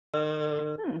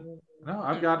No,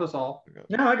 I've got us all.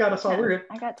 No, I got us all. We're good.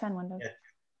 I got 10 windows.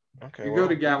 Yeah. Okay. You go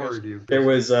to Gamma Review. There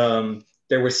were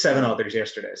 7 authors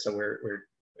yesterday, so we're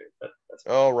that's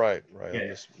right. Yeah,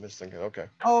 I'm just thinking. Okay.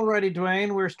 Alrighty,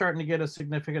 Dwayne, we're starting to get a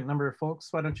significant number of folks.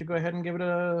 Why don't you go ahead and give it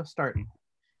a start?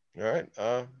 All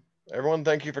right. Everyone,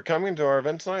 thank you for coming to our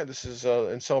event tonight. This is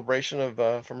in celebration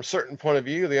of, from a certain point of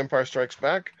view, The Empire Strikes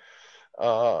Back.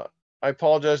 I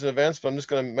apologize in advance, but I'm just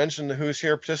going to mention who's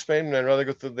here participating, and I'd rather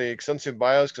go through the extensive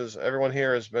bios because everyone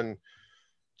here has been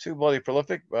too bloody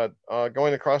prolific. But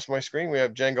going across my screen, we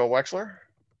have Django Wexler,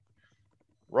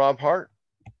 Rob Hart,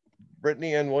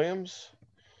 Brittany N. Williams,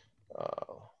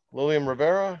 Lilliam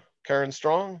Rivera, Karen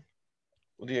Strong,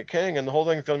 Lydia Kang, and the whole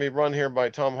thing is going to be run here by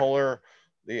Tom Hoeler,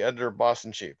 the editor of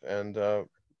Boston Chief. And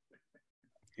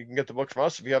you can get the book from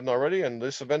us if you haven't already, and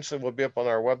this eventually will be up on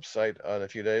our website in a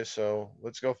few days. So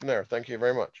let's go from there. Thank you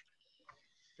very much.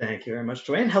 Thank you very much,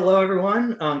 Dwayne. Hello,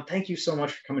 everyone. Thank you so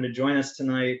much for coming to join us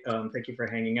tonight. Thank you for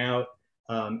hanging out.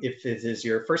 If it is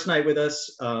your first night with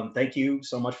us, thank you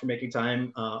so much for making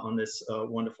time on this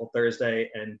wonderful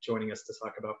Thursday and joining us to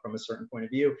talk about From a Certain Point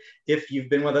of View. If you've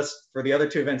been with us for the other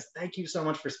 2 events, thank you so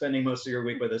much for spending most of your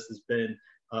week with us. It's been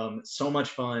so much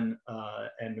fun,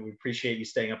 and we appreciate you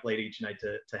staying up late each night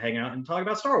to hang out and talk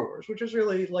about Star Wars, which is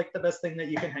really like the best thing that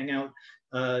you can hang out,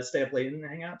 stay up late and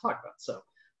hang out and talk about. So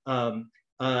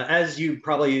as you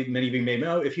probably, many of you may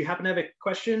know, if you happen to have a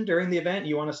question during the event,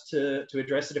 you want us to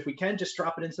address it, if we can, just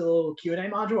drop it into the little Q&A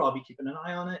module. I'll be keeping an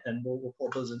eye on it, and we'll pull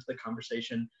those into the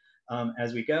conversation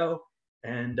as we go.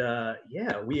 And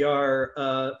yeah, we are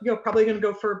probably going to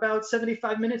go for about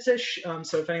 75 minutes ish.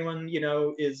 So if anyone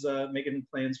is making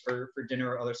plans for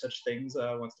dinner or other such things,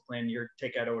 wants to plan your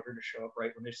takeout order to show up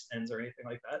right when this ends or anything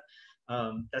like that,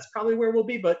 that's probably where we'll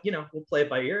be. But we'll play it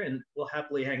by ear, and we'll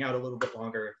happily hang out a little bit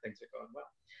longer if things are going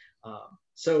well.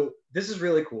 So this is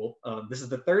really cool. This is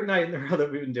the 3rd night in a row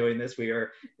that we've been doing this. We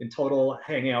are in total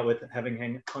having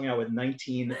hung out with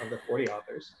 19 of the 40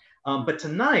 authors. But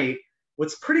tonight,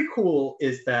 what's pretty cool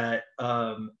is that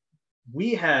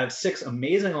we have 6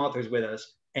 amazing authors with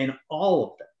us, and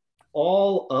all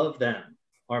of them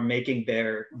are making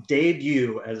their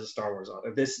debut as a Star Wars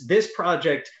author. This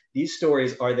project, these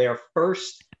stories are their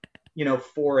first,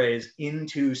 forays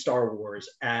into Star Wars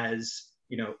as,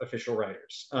 official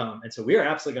writers. And so we are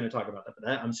absolutely going to talk about that.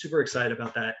 But I'm super excited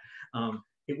about that.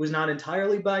 It was not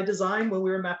entirely by design when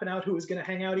we were mapping out who was going to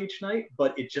hang out each night,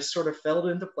 but it just sort of fell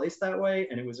into place that way,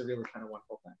 and it was a really kind of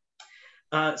wonderful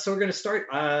thing. So we're going to start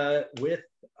with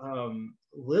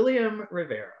Lilliam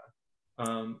Rivera.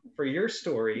 For your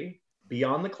story,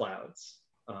 Beyond the Clouds,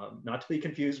 not to be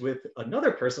confused with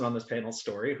another person on this panel's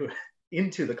story, who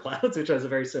Into the Clouds, which has a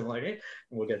very similar name, and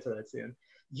we'll get to that soon.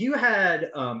 You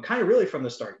had, kind of really from the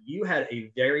start, you had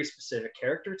a very specific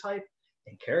character type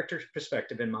and character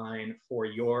perspective in mind for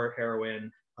your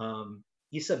heroine,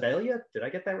 Isabelia. Did I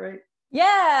get that right? Yeah.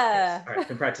 Yes. All right, I've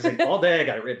been practicing all day. I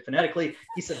got it written phonetically.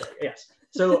 Isabelia, yes.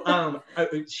 So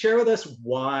share with us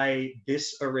why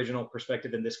this original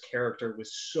perspective and this character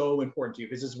was so important to you,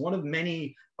 because it's one of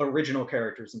many original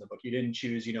characters in the book. You didn't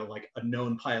choose, like a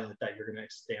known pilot that you're going to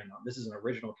expand on. This is an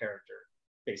original character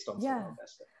based on someone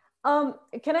invested.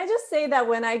 Can I just say that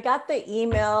when I got the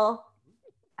email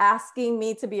asking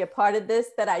me to be a part of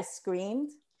this, that I screamed?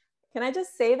 Can I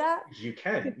just say that? You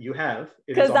can. You have.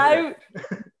 Because I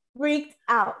freaked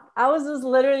out. I was just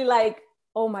literally like,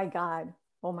 oh my God.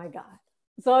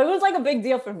 So it was like a big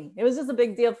deal for me. It was just a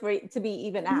big deal for it to be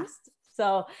even asked.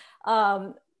 So,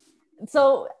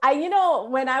 so I,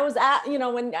 when I was at,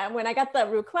 when I got the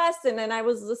request, and then I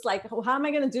was just like, oh, how am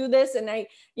I going to do this? And there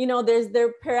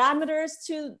are parameters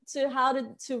to how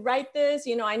to write this.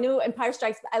 I knew Empire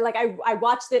Strikes. I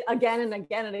watched it again and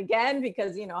again and again,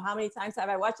 because, how many times have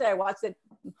I watched it? I watched it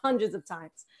hundreds of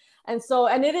times. And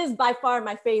it is by far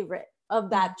my favorite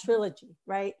of that trilogy.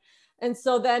 Right. And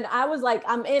so then I was like,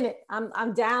 I'm in it.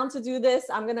 I'm down to do this.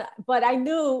 But I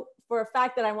knew for a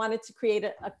fact that I wanted to create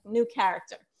a new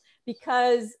character,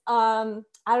 because I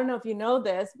don't know if you know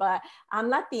this, but I'm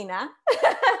Latina,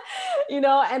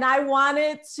 and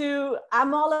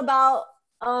I'm all about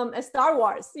Star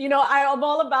Wars. I'm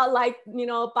all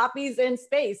about poppies in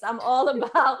space. I'm all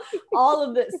about all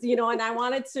of this, and I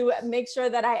wanted to make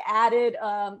sure that I added,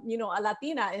 a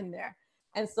Latina in there.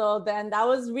 And so then that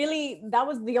was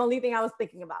the only thing I was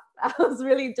thinking about. I was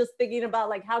really just thinking about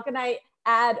how can I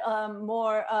add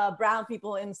more brown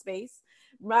people in space,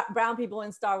 brown people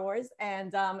in Star Wars.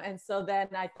 And so then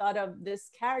I thought of this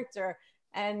character,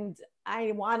 and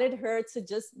I wanted her to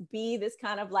just be this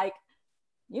kind of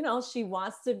she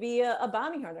wants to be a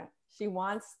bounty hunter. She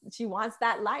wants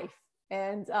that life.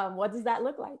 And what does that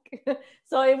look like?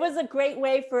 So it was a great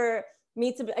way for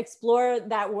me to explore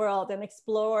that world and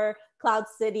explore Cloud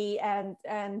City and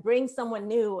bring someone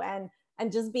new and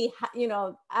just be, you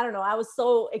know, I don't know, I was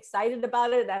so excited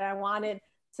about it that I wanted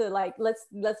to like, let's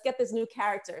get this new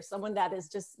character, someone that is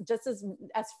just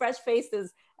as fresh faced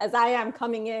as I am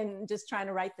coming in, just trying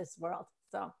to write this world.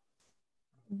 So.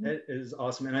 That is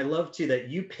awesome. And I love too that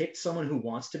you picked someone who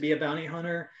wants to be a bounty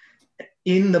hunter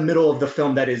in the middle of the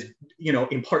film that is, you know,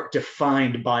 in part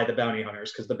defined by the bounty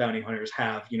hunters, because the bounty hunters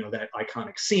have, you know, that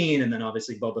iconic scene, and then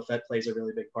obviously Boba Fett plays a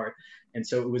really big part. And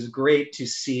so it was great to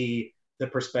see the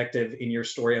perspective in your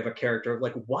story of a character of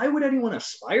like, why would anyone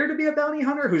aspire to be a bounty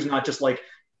hunter who's not just like,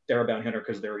 they're a bounty hunter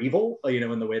because they're evil, you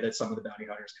know, in the way that some of the bounty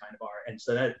hunters kind of are. And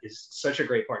so that is such a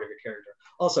great part of your character.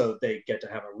 Also, they get to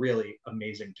have a really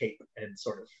amazing cape and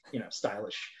sort of, you know,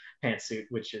 stylish pantsuit,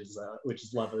 which is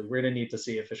lovely. We're gonna need to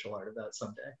see official art of that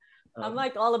someday. I'm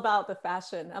like all about the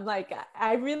fashion. I'm like,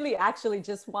 I really actually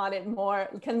just wanted more.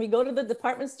 Can we go to the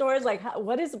department stores? Like,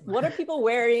 what are people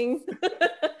wearing?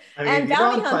 I mean, and you're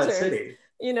bounty on Cloud hunters. City.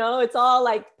 You know, it's all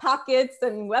like pockets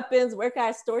and weapons. Where can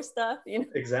I store stuff? You know?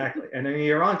 Exactly. And I mean,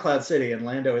 you're on Cloud City, and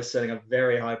Lando is setting a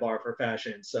very high bar for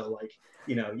fashion. So like,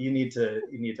 you know, you need to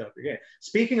up your game.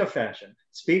 Speaking of fashion,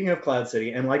 speaking of Cloud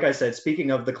City, and like I said,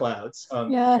 speaking of the clouds,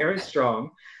 Aaron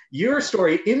Strong, your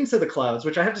story Into the Clouds,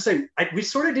 which I have to say, we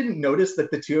sort of didn't notice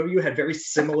that the two of you had very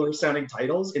similar sounding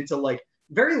titles until like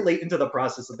very late into the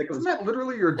process. I think it was. Isn't that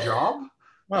literally your job?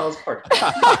 Well, it's part of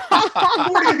it.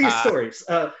 40 of these stories.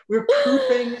 We were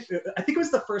proofing, I think it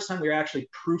was the first time we were actually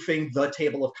proofing the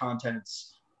table of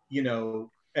contents, you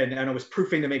know, and I was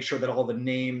proofing to make sure that all the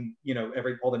name, you know,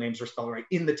 all the names were spelled right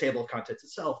in the table of contents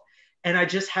itself. And I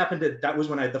just happened to, that was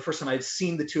when the first time I'd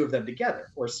seen the two of them together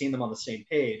or seen them on the same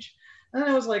page. And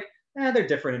I was like, they're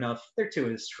different enough. They're two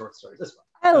of his short stories. That's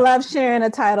fine. I love sharing a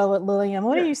title with Lilliam.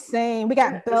 What are you saying? We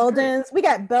got buildings. We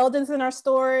got buildings in our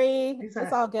story. Exactly.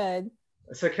 It's all good.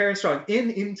 So Karen Strong,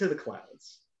 Into the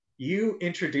Clouds, you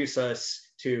introduce us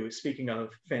to, speaking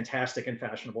of fantastic and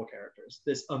fashionable characters,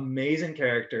 this amazing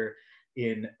character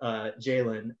in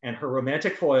Jalen and her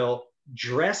romantic foil,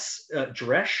 Dresh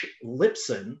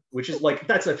Lipson, which is like,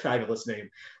 that's a fabulous name.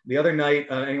 The other night,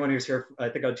 anyone who's here, I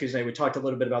think on Tuesday, we talked a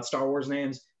little bit about Star Wars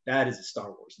names. That is a Star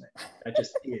Wars name. That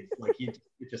just is, like, it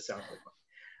just sounds like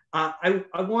fun.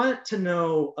 I want to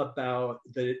know about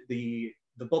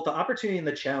both the opportunity and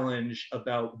the challenge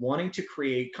about wanting to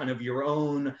create kind of your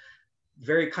own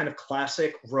very kind of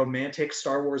classic romantic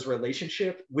Star Wars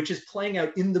relationship, which is playing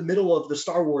out in the middle of the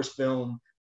Star Wars film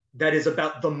that is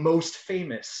about the most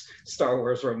famous Star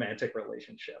Wars romantic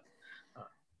relationship.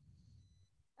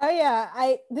 Oh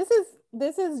yeah, this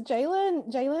is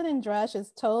Jalen and Dresh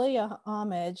is totally a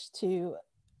homage to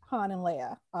Han and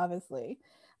Leia, obviously.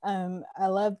 I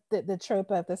love the trope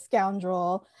of the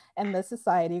scoundrel and the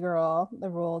society girl, the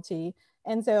royalty.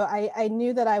 And so I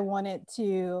knew that I wanted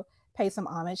to pay some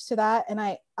homage to that. And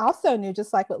I also knew,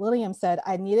 just like what Lilliam said,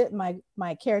 I needed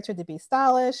my character to be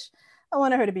stylish. I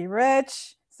wanted her to be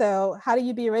rich. So how do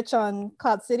you be rich on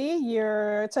Cloud City?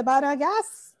 You're Tabata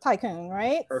gas tycoon,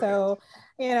 right? Perfect. So,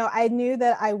 you know, I knew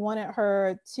that I wanted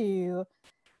her to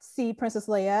see Princess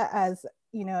Leia as,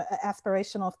 you know, an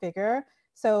aspirational figure.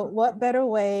 So what better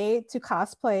way to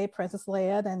cosplay Princess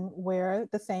Leia than wear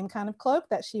the same kind of cloak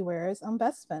that she wears on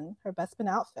Bespin, her Bespin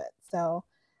outfit. So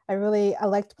I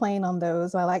liked playing on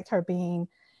those. I liked her being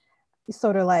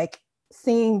sort of like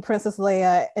seeing Princess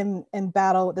Leia in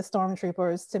battle with the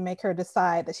stormtroopers to make her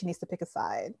decide that she needs to pick a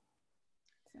side.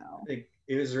 So.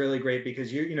 It was really great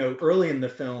because you know, early in the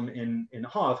film in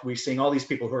Hoth, we're seeing all these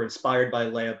people who are inspired by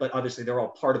Leia, but obviously they're all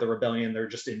part of the rebellion. They're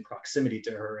just in proximity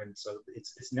to her, and so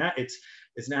it's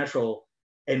natural.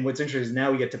 And what's interesting is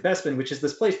now we get to Bespin, which is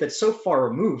this place that's so far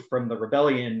removed from the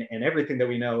rebellion and everything that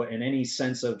we know and any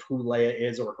sense of who Leia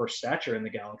is or her stature in the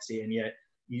galaxy, and yet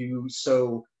you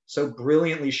so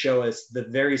brilliantly show us the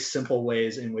very simple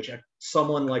ways in which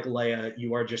someone like Leia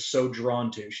you are just so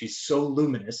drawn to. She's so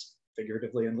luminous,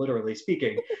 figuratively and literally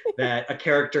speaking, that a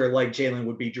character like Jalen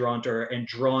would be drawn to her and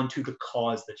drawn to the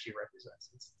cause that she represents.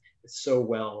 It's so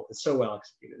well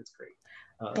executed. It's great.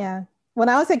 Yeah. When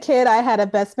I was a kid, I had a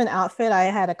Bespin outfit. I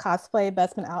had a cosplay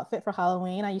Bespin outfit for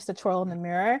Halloween. I used to twirl in the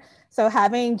mirror. So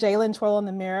having Jalen twirl in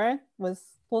the mirror was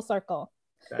full circle.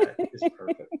 That is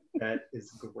perfect. That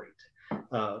is great.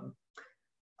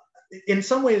 In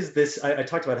some ways, I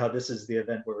talked about how this is the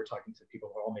event where we're talking to people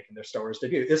who are all making their Star Wars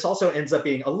debut. This also ends up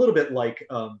being a little bit like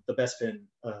the Bespin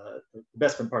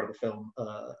part of the film.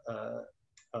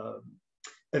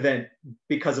 event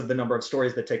because of the number of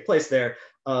stories that take place there.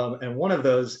 And one of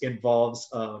those involves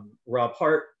Rob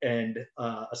Hart and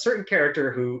a certain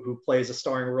character who plays a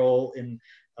starring role in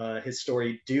his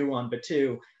story Due on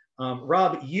Batu.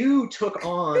 Rob, you took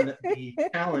on the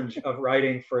challenge of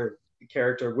writing for the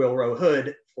character Wilro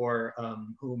Hood, for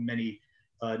whom many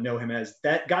know him as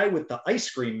that guy with the ice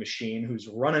cream machine who's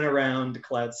running around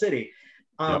Cloud City.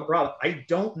 Yep. Rob, I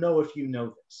don't know if you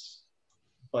know this,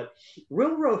 but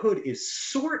Wilro Hood is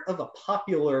sort of a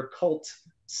popular cult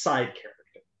side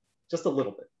character, just a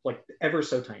little bit, like ever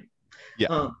so tiny.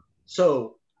 Yeah.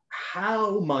 So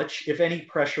how much, if any,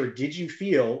 pressure did you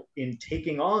feel in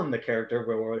taking on the character of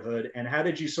Wilro Hood, and how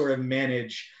did you sort of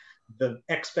manage the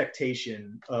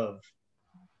expectation of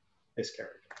this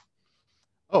character?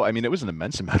 Oh, I mean, it was an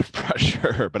immense amount of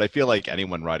pressure, but I feel like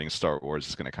anyone writing Star Wars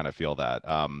is going to kind of feel that.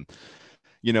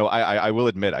 You know, I will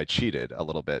admit I cheated a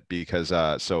little bit because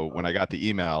so when I got the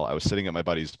email, I was sitting at my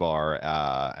buddy's bar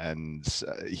and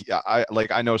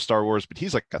I know Star Wars, but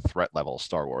he's like a threat level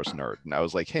Star Wars nerd. And I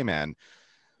was like, hey, man,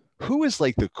 who is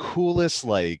like the coolest,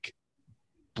 like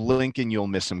blink and you'll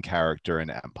miss him character in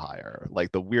Empire?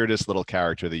 Like the weirdest little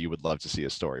character that you would love to see a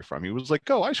story from. He was like,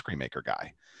 oh, ice cream maker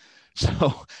guy.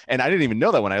 So, and I didn't even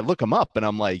know that when I look him up and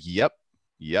I'm like, yep,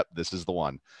 this is the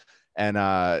one. And,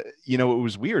 you know, it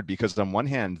was weird because on one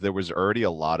hand, there was already a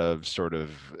lot of sort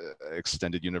of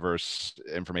extended universe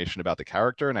information about the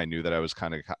character. And I knew that I was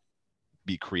kind of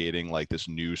be creating like this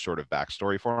new sort of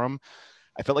backstory for him.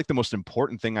 I felt like the most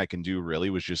important thing I can do really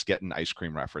was just get an ice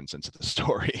cream reference into the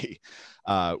story,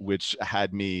 which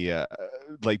had me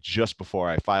like just before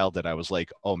I filed it, I was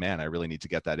like, oh man, I really need to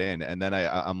get that in. And then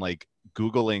I'm like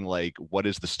Googling like, what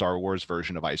is the Star Wars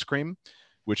version of ice cream,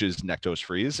 which is Nectos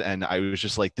Freeze. And I was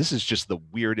just like, this is just the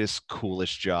weirdest,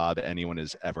 coolest job anyone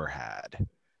has ever had.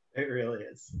 It really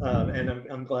is. And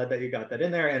I'm glad that you got that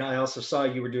in there. And I also saw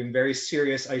you were doing very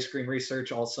serious ice cream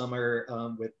research all summer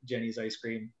with Jenny's Ice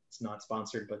Cream. It's not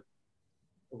sponsored, but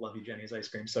I love you, Jenny's Ice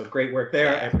Cream. So great work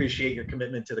there. I appreciate your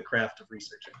commitment to the craft of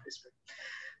researching ice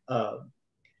cream.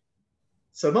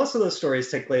 So most of those stories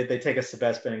take us to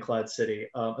Bespin and Cloud City.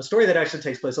 A story that actually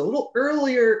takes place a little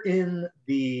earlier in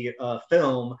the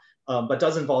film, but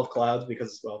does involve clouds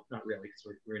because, well, not really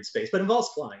because we're in space, but involves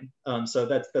flying. So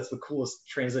that's the coolest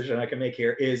transition I can make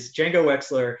here is Django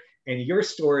Wexler and your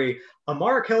story,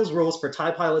 Amara Kell's Rules for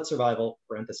TIE Pilot Survival,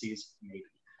 parentheses, maybe.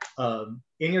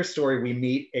 In your story, we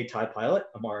meet a TIE pilot,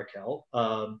 Amara Kell,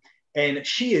 and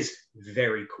she is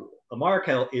very cool. Amara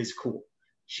Kell is cool.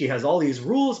 She has all these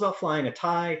rules about flying a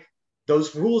TIE.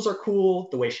 Those rules are cool.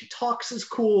 The way she talks is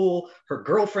cool. Her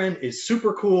girlfriend is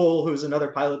super cool, who's another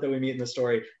pilot that we meet in the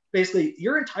story. Basically,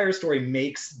 your entire story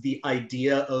makes the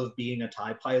idea of being a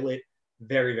TIE pilot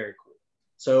very, very cool.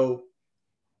 So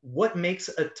what makes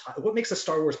a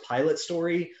Star Wars pilot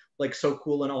story like so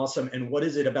cool and awesome? And what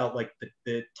is it about like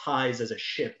the TIEs as a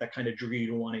ship that kind of drew you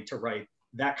to wanting to write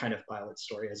that kind of pilot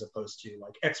story as opposed to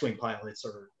like X-Wing pilots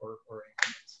or anything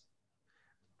else?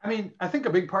 I mean, I think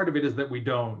a big part of it is that we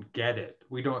don't get it.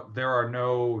 There are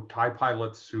no TIE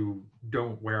pilots who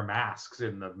don't wear masks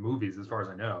in the movies, as far as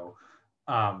I know.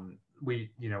 We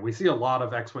see a lot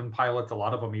of X-Wing pilots. A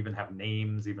lot of them even have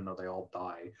names, even though they all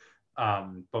die.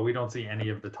 But we don't see any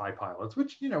of the TIE pilots,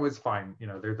 which, is fine.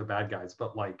 They're the bad guys.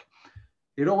 But like,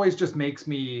 it always just makes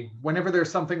me, whenever there's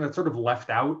something that's sort of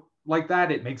left out like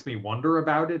that, it makes me wonder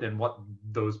about it and what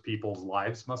those people's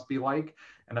lives must be like.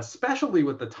 And especially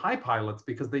with the TIE pilots,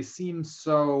 because they seem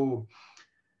so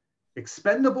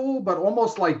expendable, but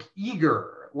almost like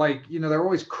eager. Like, they're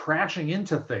always crashing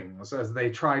into things as they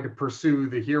try to pursue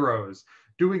the heroes,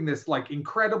 doing this like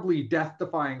incredibly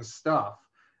death-defying stuff.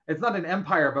 It's not an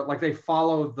Empire, but like they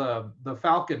follow the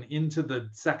Falcon into the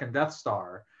second Death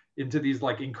Star, into these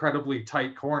like incredibly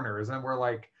tight corners. And we're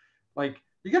like,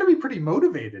 you got to be pretty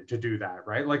motivated to do that,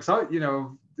 right? Like, so,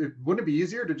 wouldn't it be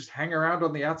easier to just hang around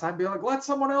on the outside and be like, let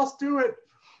someone else do it?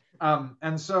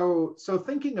 And so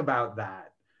thinking about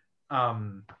that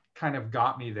kind of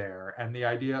got me there. And the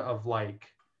idea of like,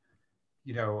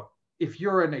 if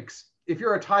you're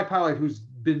a TIE pilot who's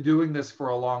been doing this for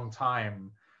a long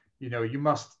time, you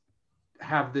must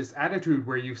have this attitude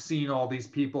where you've seen all these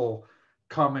people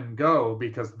come and go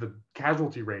because the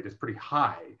casualty rate is pretty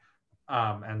high.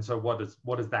 And so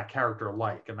what is that character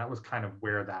like? And that was kind of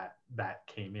where that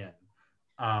came in.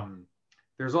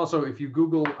 There's also, if you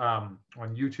Google on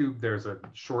YouTube, there's a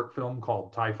short film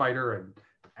called TIE Fighter and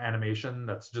animation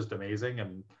that's just amazing.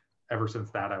 And ever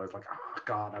since that, I was like, oh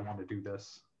God, I want to do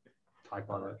this. TIE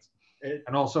pilots.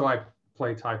 And also I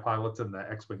play TIE pilots in the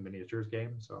X-Wing miniatures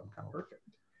game. So I'm kind of perfect.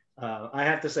 I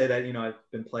have to say that, you know,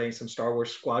 I've been playing some Star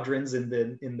Wars Squadrons in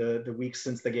the weeks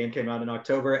since the game came out in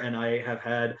October, and I have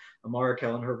had Amara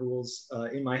Kell and her rules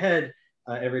in my head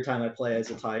every time I play as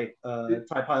a TIE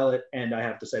pilot, and I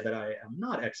have to say that I am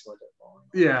not excellent at following.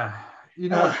 Yeah, you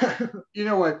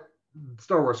know what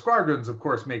Star Wars Squadrons, of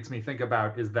course, makes me think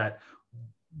about is that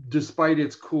despite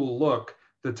its cool look,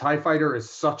 the TIE fighter is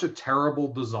such a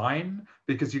terrible design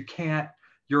because you can't.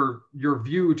 Your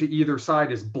view to either side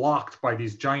is blocked by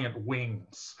these giant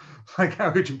wings. Like,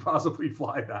 how could you possibly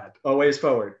fly that? Always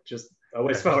forward, just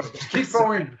always forward. Just keep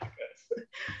going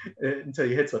until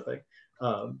you hit something.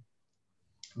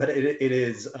 But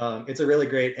it's a really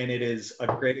great, and it is a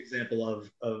great example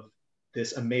of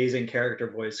this amazing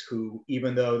character voice who,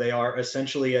 even though they are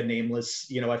essentially a nameless,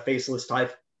 you know, a faceless TIE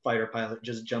fighter pilot,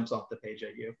 just jumps off the page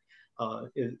at you,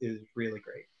 is really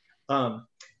great.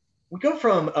 We go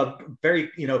from a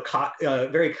very, you know,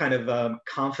 very kind of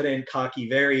confident, cocky,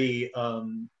 very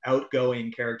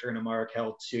outgoing character in Amara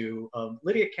Kell to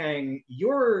Lydia Kang,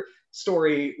 your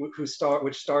story,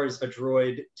 which stars a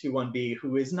droid 21B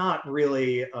who is not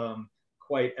really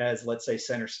quite as, let's say,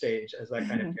 center stage as that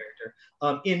kind of character.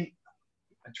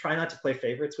 I try not to play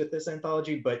favorites with this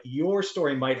anthology, but your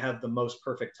story might have the most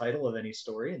perfect title of any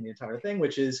story in the entire thing,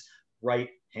 which is Right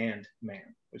Hand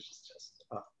Man, which is just,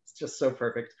 it's just so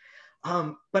perfect.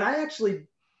 But I actually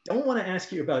don't want to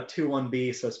ask you about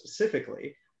 21B so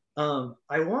specifically.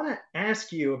 I want to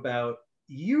ask you about,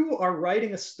 you are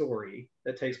writing a story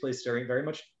that takes place during very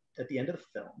much at the end of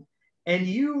the film. And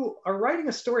you are writing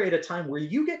a story at a time where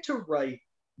you get to write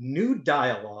new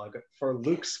dialogue for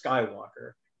Luke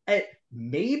Skywalker at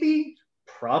maybe,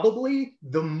 probably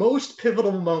the most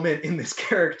pivotal moment in this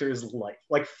character's life,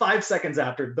 like 5 seconds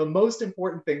after the most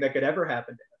important thing that could ever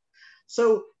happen to him.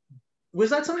 So was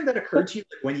that something that occurred to you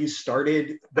when you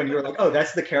started, when you were like, oh,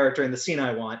 that's the character in the scene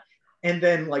I want? And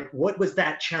then, like, what was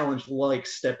that challenge like,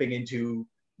 stepping into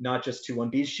not just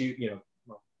 21B's shoes, you know,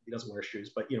 well, he doesn't wear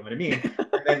shoes, but you know what I mean,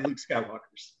 and then Luke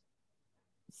Skywalker's?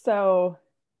 So,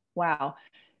 wow.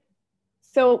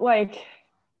 So, like,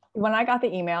 when I got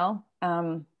the email,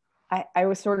 I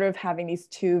was sort of having these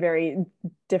two very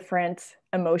different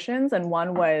emotions. And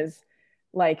one was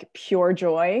like pure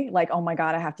joy, like, oh my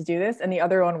God, I have to do this. And the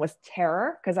other one was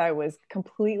terror, because I was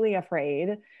completely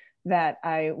afraid that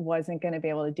I wasn't going to be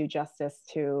able to do justice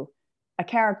to a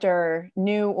character,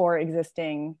 new or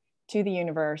existing, to the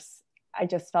universe. I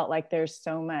just felt like there's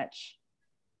so much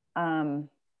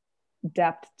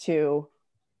depth to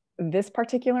this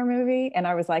particular movie. And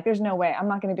I was like, there's no way I'm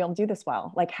not going to be able to do this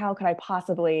well. Like, how could I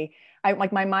possibly,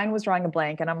 like, my mind was drawing a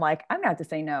blank, and I'm like, I'm going to have to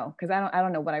say no, because I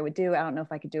don't know what I would do. I don't know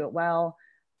if I could do it well.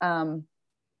 And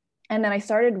then I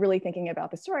started really thinking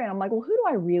about the story, and I'm like, well, who do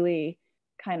I really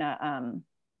kind of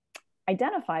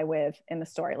identify with in the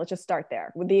story? Let's just start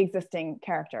there with the existing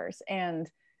characters. And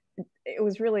it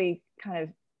was really kind of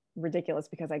ridiculous,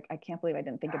 because I can't believe I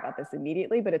didn't think about this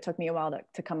immediately, but it took me a while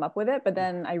to come up with it. But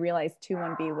then I realized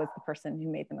 21B was the person who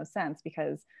made the most sense,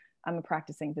 because I'm a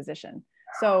practicing physician.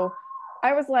 So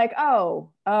I was like,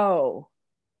 oh,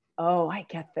 I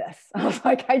get this. I was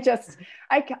like, I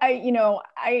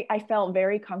felt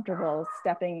very comfortable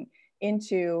stepping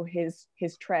into his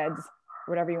treads,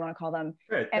 whatever you want to call them,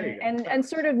 Right, and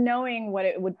sort of knowing what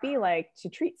it would be like to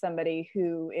treat somebody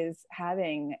who is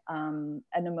having an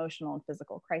emotional and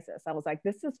physical crisis. I was like,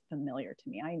 this is familiar to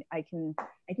me. I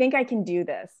think I can do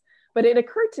this. But it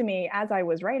occurred to me as I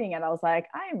was writing it, I was like,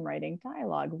 I am writing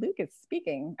dialogue. Luke is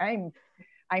speaking.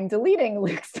 I'm deleting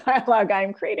Luke's dialogue.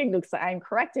 I'm creating Luke's. I'm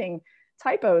correcting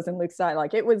typos in Luke's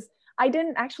dialogue. I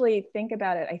didn't actually think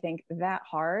about it, I think, that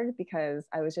hard, because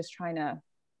I was just trying to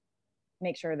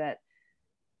make sure that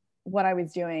what I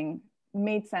was doing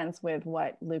made sense with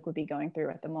what Luke would be going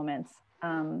through at the moment.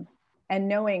 And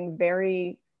knowing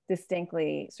very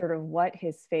distinctly sort of what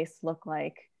his face looked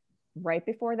like right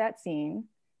before that scene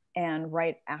and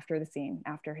right after the scene,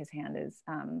 after his hand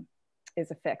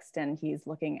is affixed and he's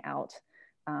looking out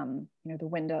the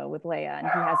window with Leia, and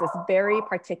he has this very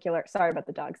particular, sorry about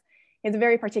the dogs, he has a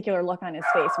very particular look on his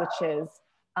face, which is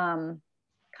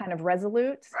kind of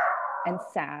resolute and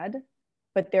sad,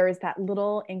 but there is that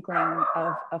little inkling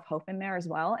of hope in there as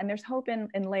well. And there's hope in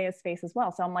Leia's face as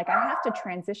well. So I'm like, I have to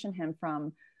transition him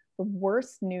from the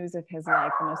worst news of his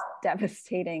life, the most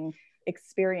devastating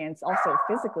experience also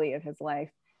physically of his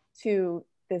life, to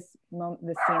this scene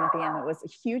at the end. It was a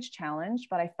huge challenge,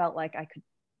 but I felt like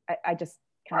I just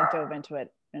kind of dove into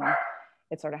it, and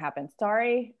it sort of happened.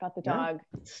 Sorry about the dog.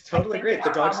 No, it's totally great. The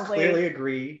dogs clearly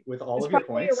agree with all of your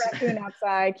points. There's probably a raccoon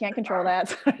outside, can't control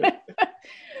that.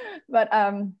 But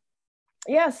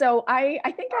Yeah, so I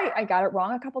think I got it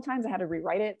wrong a couple times. I had to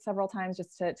rewrite it several times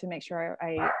just to make sure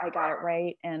I got it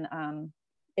right. And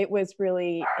it was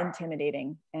really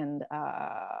intimidating. And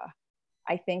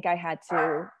I think I had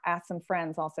to ask some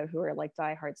friends also who are like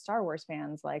diehard Star Wars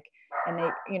fans, like, and they,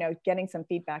 you know, getting some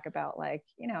feedback about like,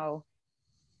 you know,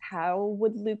 how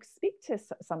would Luke speak to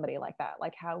somebody like that?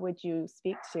 Like, how would you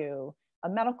speak to a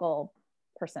medical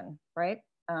person, right?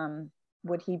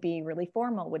 Would he be really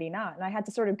formal? Would he not? And I had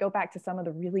to sort of go back to some of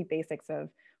the really basics of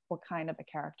what kind of a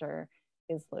character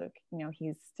is Luke. You know,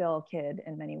 he's still a kid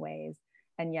in many ways,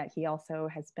 and yet he also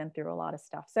has been through a lot of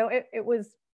stuff. So it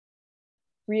was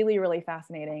really, really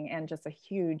fascinating and just a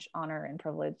huge honor and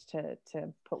privilege to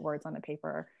put words on the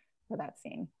paper for that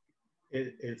scene.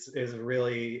 It's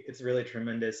really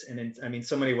tremendous. And I mean,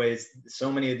 so many ways,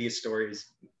 so many of these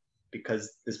stories,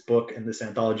 because this book and this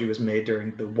anthology was made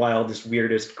during the wildest,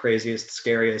 weirdest, craziest,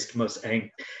 scariest, most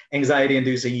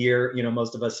anxiety-inducing year, you know,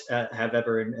 most of us have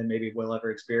ever and maybe will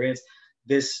ever experience.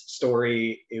 This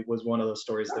story, it was one of those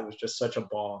stories that was just such a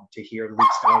balm to hear Luke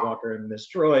Skywalker and this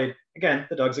droid, again,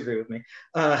 the dogs agree with me,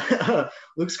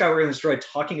 Luke Skywalker and this droid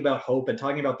talking about hope and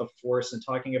talking about the Force and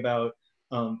talking about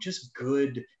just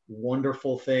good,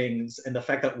 wonderful things. And the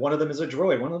fact that one of them is a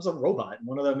droid, one of them is a robot, and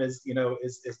one of them is, you know,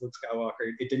 is Luke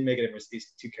Skywalker. It didn't make it difference.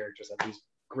 These two characters have these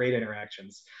great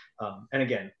interactions. And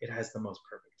again, it has the most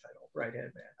perfect title, Right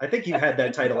Hand Man. I think you had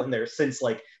that title in there since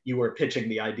like you were pitching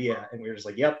the idea, and we were just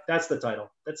like, yep, that's the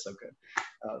title. That's so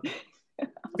good.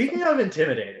 Speaking of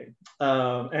intimidating,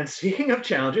 and speaking of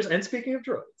challenges, and speaking of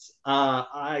droids,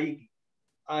 I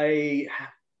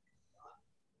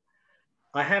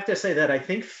have to say that I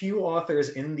think few authors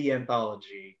in the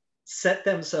anthology set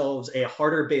themselves a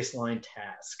harder baseline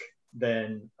task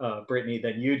than Brittany,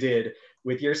 than you did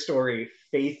with your story,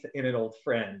 Faith in an Old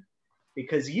Friend,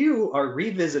 because you are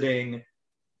revisiting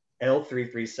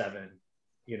L337,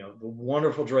 you know, the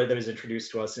wonderful droid that was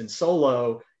introduced to us in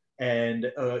Solo,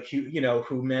 and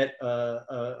who met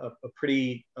a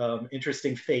pretty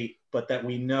interesting fate, but that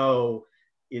we know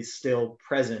is still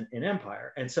present in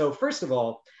Empire. And so, first of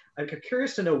all, I'm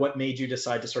curious to know what made you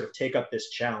decide to sort of take up this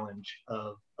challenge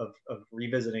of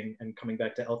revisiting and coming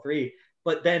back to L3,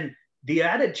 but then the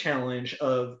added challenge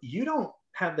of you don't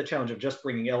have the challenge of just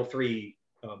bringing L3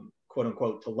 quote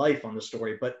unquote to life on the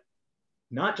story, but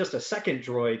not just a second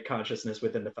droid consciousness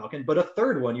within the Falcon, but a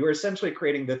third one. You were essentially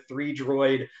creating the 3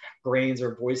 droid brains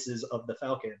or voices of the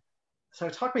Falcon. So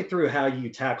talk me through how you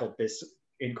tackled this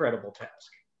incredible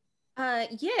task.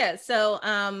 Yeah, so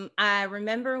I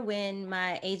remember when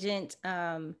my agent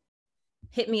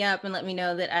hit me up and let me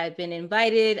know that I'd been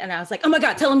invited, and I was like, oh my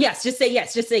God, tell him yes, just say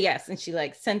yes, just say yes. And she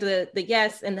like sent the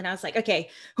yes, and then I was like,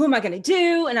 okay, who am I gonna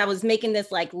do? And I was making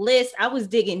this like list. I was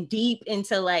digging deep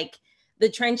into like the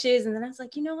trenches, and then I was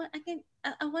like, you know what,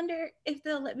 I wonder if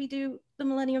they'll let me do the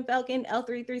Millennium Falcon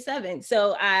L337.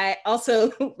 So I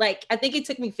also like, I think it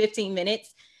took me 15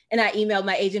 minutes. And I emailed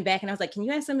my agent back and I was like, can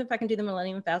you ask them if I can do the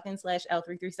Millennium Falcon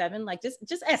 /L337? Like,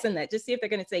 just ask them that, just see if they're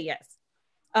going to say yes.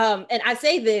 And I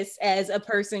say this as a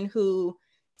person who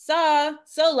saw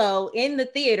Solo in the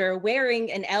theater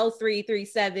wearing an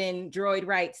L337 Droid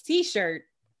Rights t-shirt,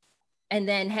 and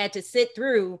then had to sit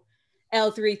through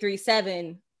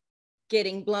L337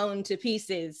 getting blown to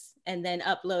pieces and then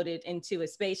uploaded into a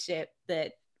spaceship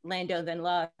that Lando then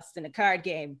lost in a card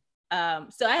game.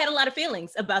 So I had a lot of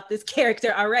feelings about this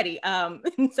character already. And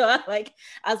so I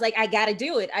was like, I gotta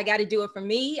do it. I gotta do it for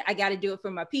me. I gotta do it for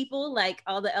my people, like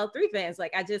all the L3 fans.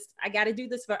 Like I gotta do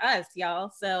this for us, y'all.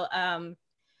 So I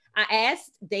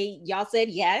asked, y'all said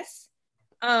yes.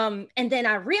 And then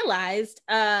I realized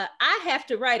I have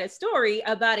to write a story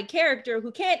about a character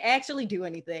who can't actually do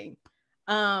anything,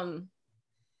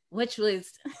 which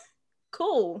was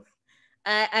cool.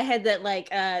 I had that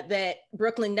like that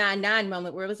Brooklyn Nine-Nine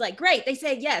moment where it was like, great, they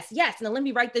said yes, now let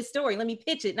me write this story, let me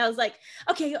pitch it. And I was like,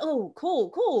 okay, oh, cool.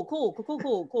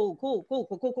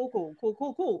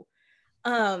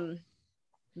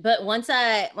 But once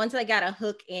I got a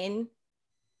hook in,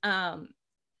 I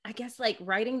guess like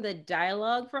writing the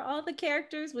dialogue for all the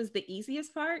characters was the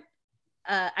easiest part.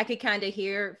 I could kind of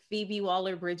hear Phoebe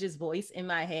Waller-Bridge's voice in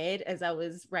my head as I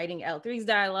was writing L3's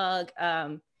dialogue.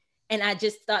 And I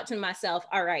just thought to myself,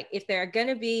 all right, if there are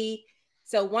gonna be,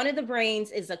 so one of the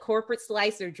brains is a corporate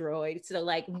slicer droid. So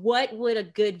like, what would a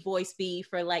good voice be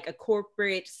for like a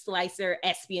corporate slicer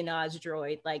espionage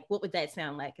droid? Like, what would that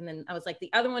sound like? And then I was like,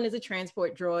 the other one is a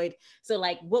transport droid. So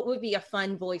like, what would be a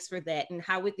fun voice for that? And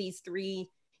how would these 3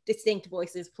 distinct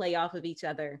voices play off of each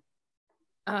other?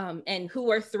 And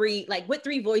who are 3, like what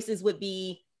 3 voices would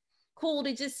be cool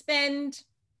to just spend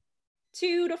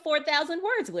 2,000 to 4,000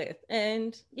 words with.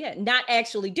 And yeah, not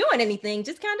actually doing anything,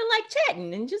 just kind of like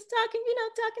chatting and just talking,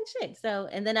 talking shit. So,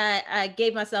 and then I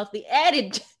gave myself the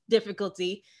added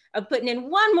difficulty of putting in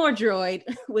one more droid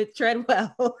with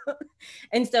Treadwell.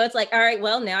 And so it's like, all right,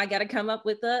 well, now I got to come up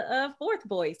with a fourth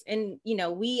voice. And,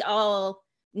 we all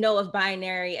know of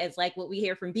binary as like what we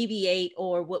hear from BB-8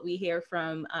 or what we hear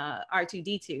from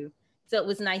R2-D2. So it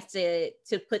was nice to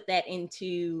put that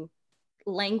into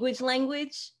language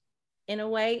in a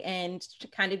way, and to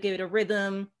kind of give it a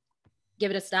rhythm,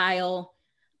 give it a style,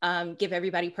 give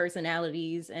everybody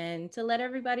personalities, and to let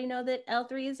everybody know that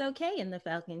L3 is okay in the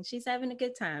Falcon. She's having a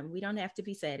good time. We don't have to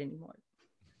be sad anymore.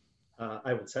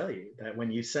 I will tell you that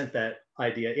when you sent that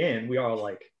idea in, we are all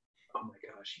like, oh my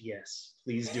gosh, yes,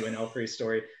 please do an L3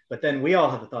 story. But then we all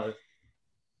have the thought of,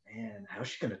 man, how's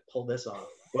she gonna pull this off?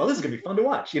 Well, this is gonna be fun to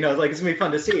watch. Like it's gonna be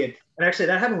fun to see. And actually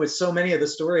that happened with so many of the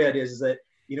story ideas, is that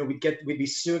we'd be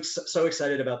so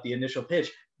excited about the initial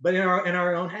pitch, but in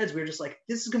our own heads, we were just like,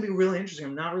 this is gonna be really interesting.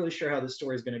 I'm not really sure how this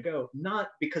story is gonna go.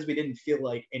 Not because we didn't feel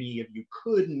like any of you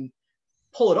couldn't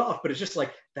pull it off, but it's just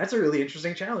like, that's a really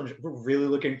interesting challenge. We're really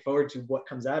looking forward to what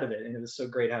comes out of it. And it was so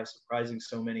great how surprising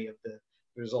so many of the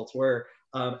results were.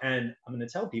 And I'm gonna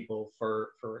tell people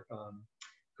for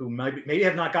who maybe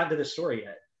have not gotten to this story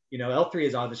yet, L3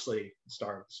 is obviously the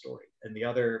star of the story, and the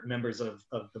other members of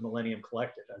the Millennium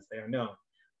Collective, as they are known.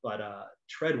 But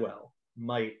Treadwell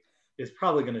is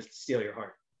probably going to steal your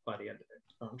heart by the end of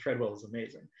it. Treadwell is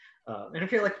amazing. And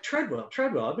if you're like, Treadwell,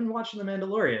 I've been watching The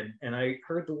Mandalorian and I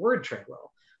heard the word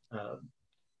Treadwell.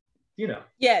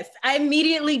 Yes, I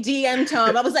immediately DM'd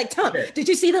Tom. I was like, Tom, did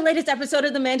you see the latest episode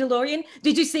of The Mandalorian?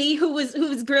 Did you see who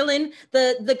was grilling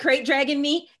the crate dragon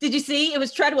meat? Did you see? It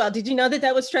was Treadwell. Did you know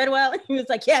that was Treadwell? And he was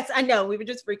like, yes, I know. We were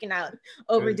just freaking out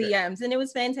over DMs, and it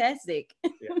was fantastic.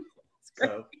 Yeah.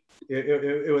 So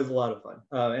it was a lot of fun,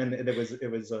 and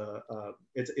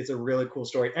it's a really cool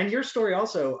story. And your story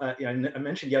also, I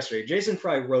mentioned yesterday, Jason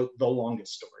Fry wrote the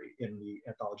longest story in the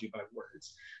anthology by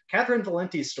words. Catherine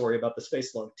Valenti's story about the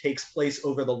space slug takes place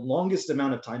over the longest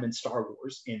amount of time in Star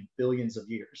Wars, in billions of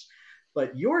years.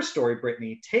 But your story,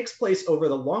 Brittany, takes place over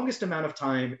the longest amount of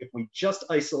time if we just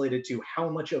isolated to how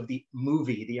much of the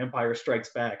movie The Empire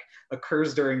Strikes Back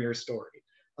occurs during your story.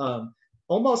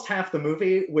 Almost half the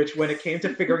movie, which when it came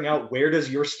to figuring out where does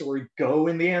your story go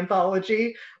in the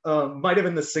anthology, might have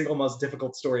been the single most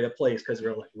difficult story to place, because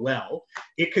we're like, well,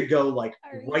 it could go like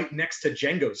right next to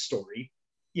Django's story,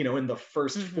 in the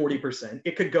first 40%.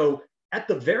 It could go at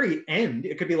the very end.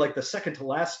 It could be like the second to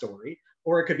last story,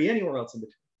 or it could be anywhere else in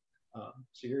between.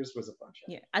 So yours was a fun chat.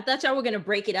 Yeah, I thought y'all were gonna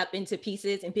break it up into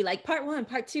pieces and be like part 1,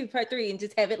 part 2, part 3, and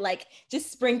just have it like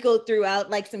just sprinkled throughout,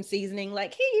 like some seasoning,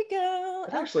 like here you go.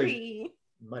 Actually,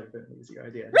 might have been an easy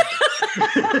idea.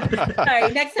 All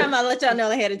right, next time I'll let y'all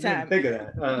know ahead of time. Think of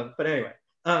that. But anyway,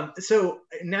 so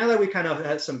now that we kind of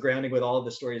had some grounding with all of the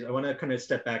stories, I want to kind of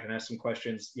step back and ask some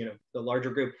questions, the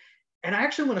larger group. And I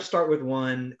actually want to start with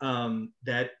one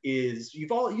that is, you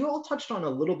all touched on a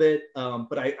little bit,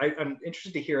 but I'm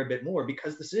interested to hear a bit more,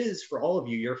 because this is, for all of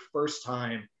you, your first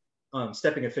time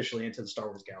stepping officially into the Star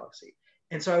Wars galaxy.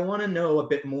 And so I want to know a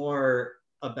bit more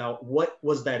about what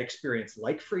was that experience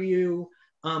like for you?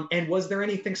 And was there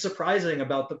anything surprising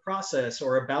about the process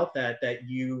or about that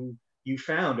you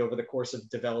found over the course of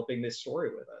developing this story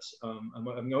with us?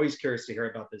 I'm always curious to hear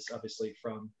about this, obviously,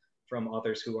 from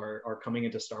authors who are coming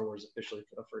into Star Wars officially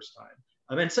for the first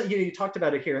time. And so you talked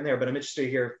about it here and there, but I'm interested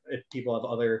to hear if people have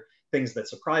other things that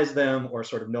surprised them, or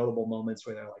sort of notable moments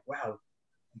where they're like, wow,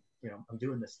 I'm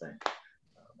doing this thing.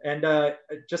 And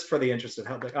just for the interest of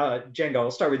how, Django,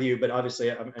 I'll start with you, but obviously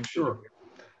I'm sure.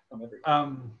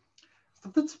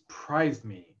 Stuff that surprised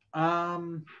me. I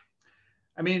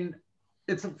mean,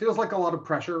 it feels like a lot of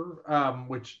pressure,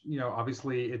 which,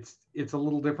 obviously it's a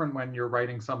little different when you're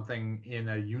writing something in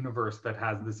a universe that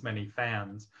has this many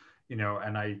fans,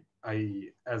 and I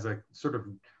as a sort of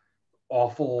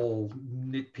awful,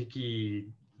 nitpicky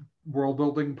world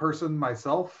building person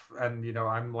myself, and,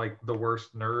 I'm like the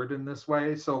worst nerd in this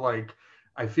way. So like,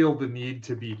 I feel the need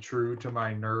to be true to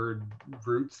my nerd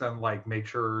roots and like make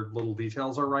sure little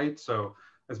details are right. So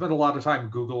I spent a lot of time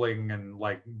Googling and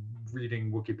like reading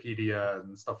Wikipedia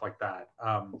and stuff like that,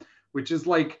 which is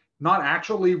like not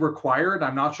actually required.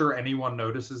 I'm not sure anyone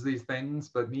notices these things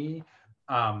but me.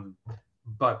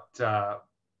 But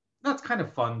that's kind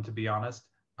of fun, to be honest.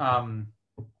 I'm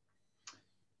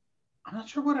not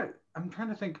sure I'm trying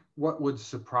to think what would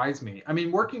surprise me. I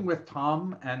mean, working with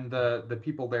Tom and the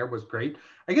people there was great.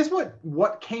 I guess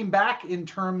what came back in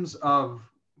terms of,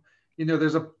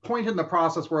 there's a point in the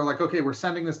process where like, okay, we're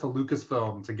sending this to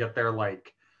Lucasfilm to get their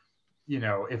like, you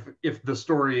know, if the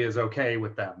story is okay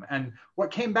with them. And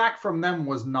what came back from them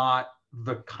was not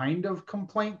the kind of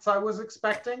complaints I was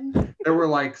expecting. There were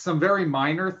like some very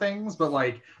minor things, but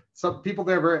like some people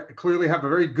there very clearly have a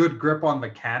very good grip on the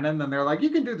canon, and they're like,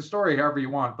 you can do the story however you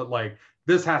want, but like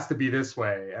this has to be this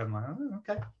way. And like, oh,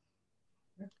 okay.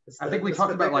 I think we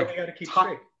talked about like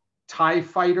TIE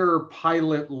fighter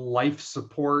pilot life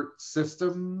support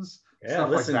systems. Yeah,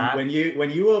 listen, like when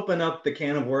you open up the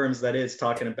can of worms that is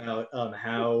talking about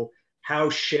how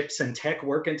ships and tech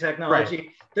work in technology, right.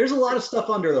 There's a lot of stuff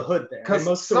under the hood there. And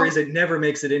most stories it never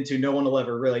makes it into, no one will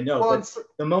ever really know. Well, but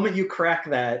the moment you crack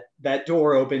that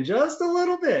door open just a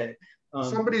little bit.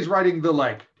 Somebody's writing the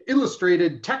like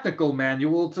illustrated technical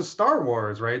manual to Star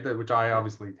Wars, right? Which I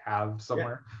obviously have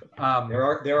somewhere. Yeah.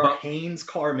 There are Haynes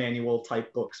car manual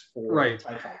type books for right.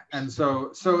 TIE fighters. And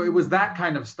so it was that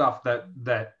kind of stuff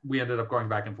that we ended up going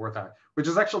back and forth on, which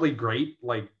is actually great.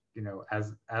 Like, you know,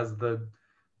 as the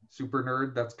super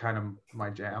nerd, that's kind of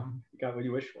my jam. You got what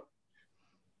you wish for.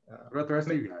 What about the rest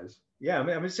of you guys? Yeah, I'm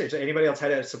gonna say, so anybody else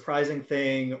had a surprising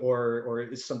thing, or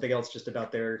is something else just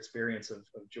about their experience of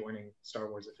joining Star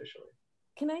Wars officially?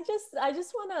 I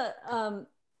just want to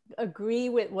agree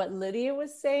with what Lydia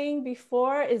was saying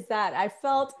before, is that I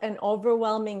felt an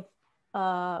overwhelming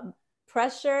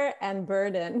pressure and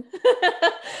burden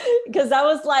because I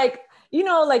was like, you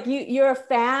know, like you're a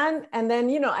fan, and then,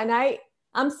 you know, and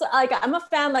I'm a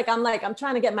fan, I'm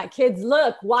trying to get my kids,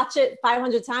 look, watch it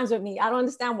 500 times with me. I don't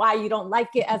understand why you don't like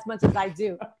it as much as I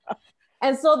do.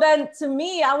 And so then to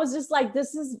me, I was just like,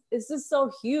 this is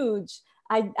so huge.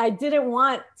 I didn't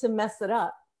want to mess it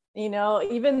up, you know,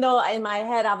 even though in my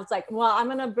head, I was like, well, I'm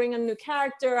going to bring a new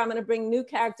character. I'm going to bring new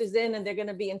characters in and they're going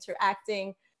to be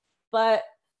interacting. But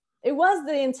it was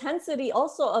the intensity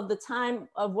also of the time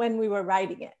of when we were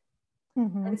writing it.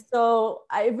 Mm-hmm. And so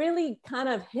it really kind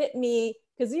of hit me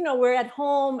because, you know, we're at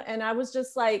home and I was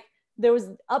just like, there was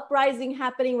uprising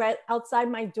happening right outside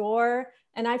my door.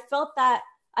 And I felt that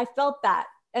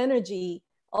energy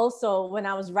also when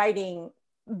I was writing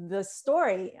the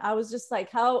story. I was just like,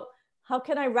 how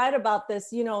can I write about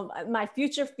this? You know, my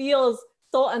future feels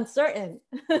so uncertain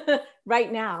right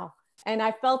now. And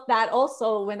I felt that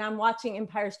also when I'm watching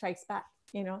Empire Strikes Back,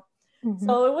 you know? Mm-hmm.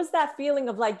 So it was that feeling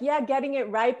of like, yeah, getting it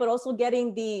right, but also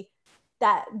getting the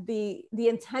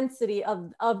intensity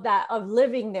of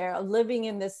living there, of living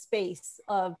in this space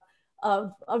of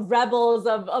rebels,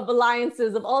 of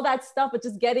alliances, of all that stuff, but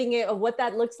just getting it, of what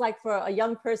that looks like for a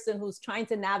young person who's trying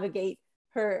to navigate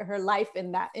her life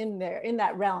in that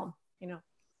realm, you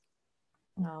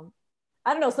know.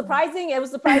 I don't know, surprising. It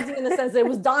was surprising in the sense that it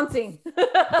was daunting.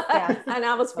 Yeah. And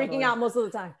I was freaking out most of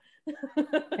the time.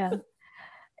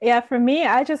 Yeah, for me,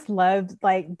 I just loved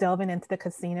like delving into the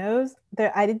casinos.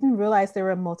 I didn't realize there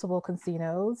were multiple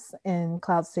casinos in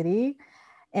Cloud City.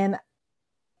 And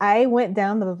I went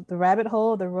down the rabbit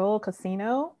hole of the Royal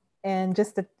Casino, and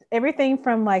just everything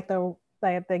from like the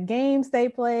games they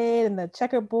played and the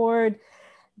checkerboard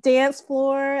dance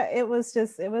floor. It was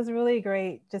really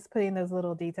great just putting those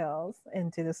little details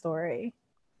into the story.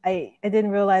 I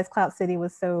didn't realize Cloud City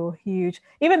was so huge.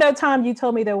 Even though, Tom, you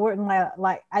told me there weren't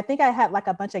like I think I had like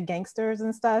a bunch of gangsters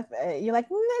and stuff. You're like,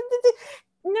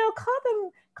 no,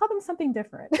 call them something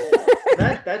different.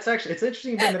 That's actually, it's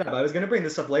interesting you bring that up. I was going to bring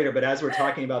this up later, but as we're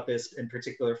talking about this in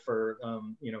particular for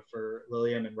for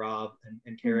Lilliam and Rob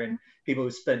and Karen, mm-hmm. people who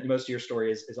spent most of your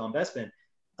story is on Bespin.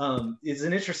 It's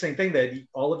an interesting thing that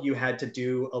all of you had to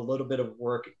do a little bit of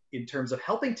work in terms of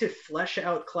helping to flesh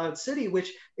out Cloud City,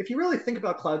 which if you really think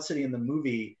about Cloud City in the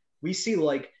movie, we see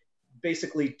like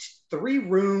basically 3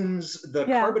 rooms, the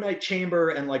carbonite chamber,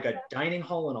 and like a dining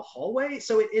hall and a hallway.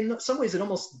 So in some ways, it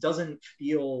almost doesn't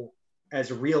feel as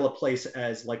real a place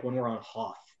as like when we're on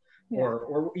Hoth,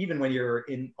 or even when you're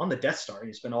on the Death Star and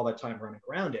you spend all that time running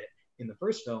around it in the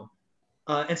first film.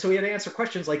 And so we had to answer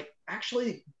questions like,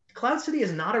 actually, Cloud City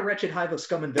is not a wretched hive of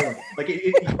scum and villainy.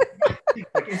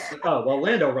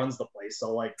 Lando runs the place,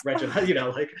 so like wretched,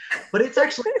 but it's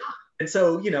actually not. And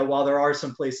so, while there are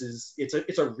some places,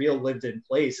 it's a real lived-in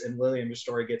place, and Lilliam, your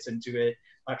story gets into it.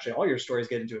 Actually, all your stories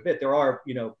get into a bit. There are,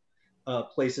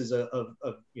 places of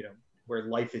where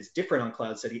life is different on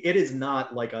Cloud City. It is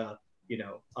not like a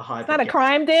hive. It's not a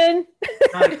crime den.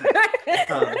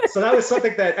 So that was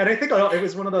something that, and I think it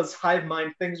was one of those hive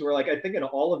mind things where, like, I think in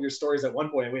all of your stories at one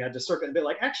point we had to circle and be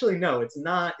like, actually, no, it's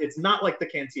not like the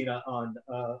cantina on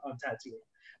Tatooine.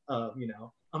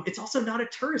 It's also not a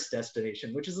tourist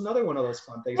destination, which is another one of those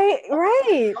fun things. Right.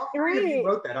 You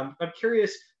wrote that. I'm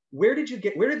curious, where did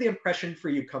the impression for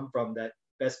you come from that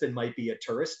Bespin might be a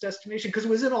tourist destination? Because it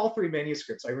was in all 3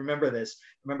 manuscripts. I remember this.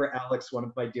 I remember Alex, one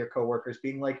of my dear coworkers,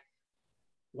 being like,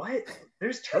 why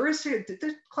there's tourists here?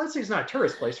 Cloud City's not a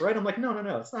tourist place, right? I'm like, no,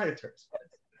 it's not a tourist place.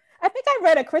 I think I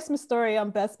read A Christmas Story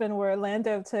on Bespin where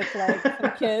Orlando took like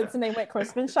some kids and they went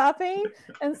Christmas shopping,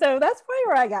 and so that's probably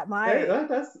where I got my.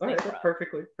 That's all right. That's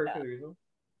perfectly reasonable.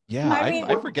 Yeah,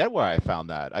 I forget where I found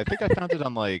that. I think I found it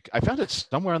on I found it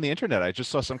somewhere on the internet. I just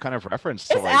saw some kind of reference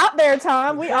to it's out there,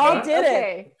 Tom. We all did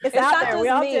it. It's out there. We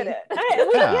all did it. We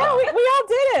all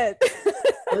did it.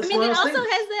 I mean, it also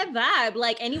has that vibe.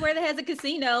 Like anywhere that has a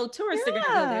casino, tourists are gonna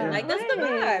go there. Like that's the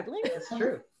vibe. That's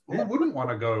true. Who wouldn't want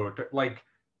to go to, like,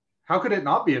 how could it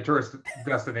not be a tourist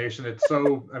destination? It's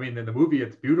so, I mean, in the movie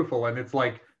it's beautiful, and it's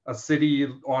like a city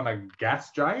on a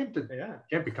gas giant. It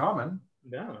can't be common.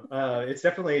 No, it's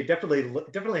definitely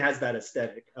has that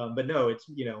aesthetic. But no, it's,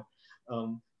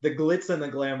 the glitz and the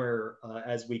glamour,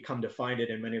 as we come to find it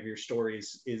in many of your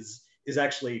stories, is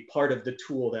actually part of the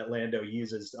tool that Lando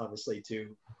uses, obviously,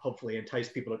 to hopefully entice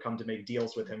people to come to make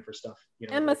deals with him for stuff.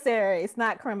 Emissaries,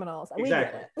 not criminals.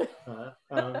 Exactly.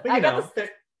 But I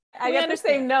got the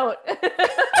same note.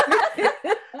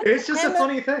 It's just a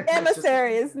funny thing.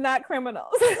 Emissaries, not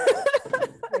criminals.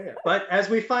 But as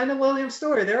we find in Lilliam's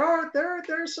story, there are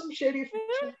some shady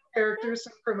characters,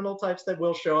 some criminal types that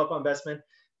will show up on Bestman.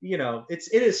 It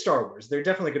is Star Wars. There are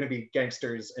definitely going to be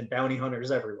gangsters and bounty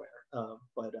hunters everywhere. I'm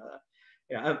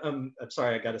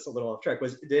sorry I got us a little off track.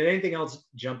 Did anything else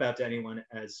jump out to anyone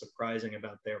as surprising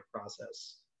about their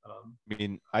process? I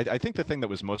mean, I think the thing that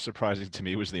was most surprising to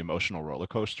me was the emotional roller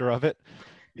coaster of it,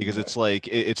 because it's like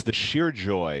it's the sheer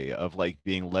joy of like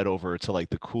being led over to like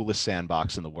the coolest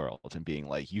sandbox in the world and being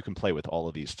like, you can play with all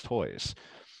of these toys,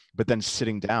 but then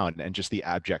sitting down and just the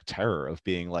abject terror of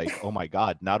being like, oh my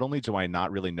God, not only do I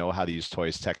not really know how these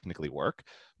toys technically work,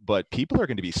 but people are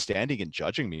going to be standing and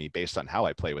judging me based on how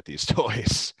I play with these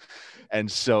toys. And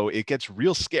so it gets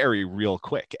real scary real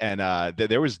quick. And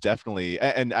there was definitely,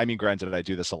 and I mean, granted, I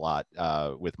do this a lot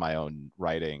with my own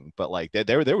writing, but like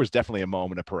there was definitely a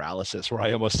moment of paralysis where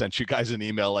I almost sent you guys an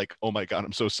email like, oh my God,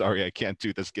 I'm so sorry, I can't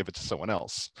do this, give it to someone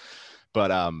else.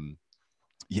 But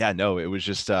yeah, no, it was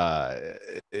just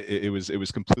it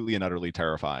was completely and utterly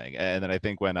terrifying. And then I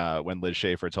think when Liz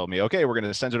Schaefer told me, okay, we're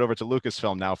gonna send it over to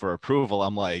Lucasfilm now for approval,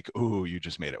 I'm like, ooh, you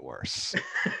just made it worse.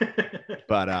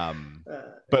 But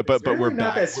we're not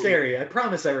back. That scary. I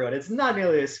promise everyone, it's not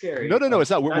nearly as scary. No, it's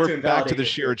not. We're back to the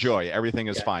sheer joy. Everything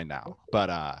is fine now.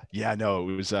 But yeah, no,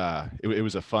 it was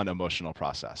a fun emotional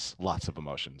process. Lots of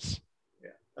emotions.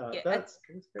 That's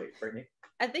great, Brittany.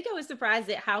 I think I was surprised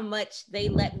at how much they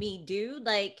let me do.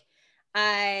 Like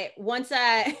once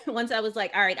I was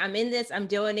like, all right, I'm in this, I'm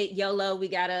doing it, YOLO, we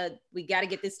gotta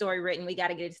get this story written, we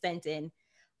gotta get it sent in.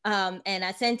 And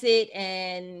I sent it,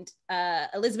 and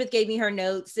Elizabeth gave me her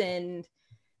notes, and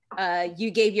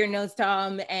you gave your notes,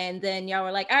 Tom, and then y'all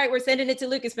were like, all right, we're sending it to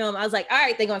Lucasfilm. I was like, all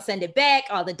right, they're gonna send it back,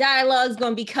 all the dialogue's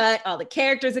gonna be cut, all the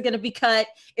characters are gonna be cut,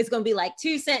 it's gonna be like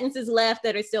 2 sentences left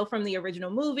that are still from the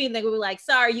original movie, and they were like,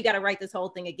 sorry, you gotta write this whole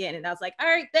thing again. And I was like, all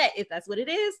right, if that's what it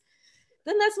is,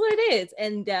 then that's what it is.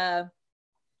 And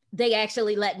they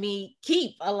actually let me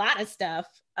keep a lot of stuff.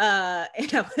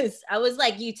 And I was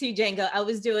like you too, Django. I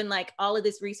was doing like all of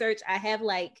this research.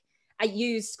 I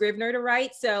use Scrivener to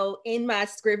write. So in my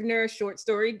Scrivener short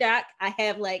story doc, I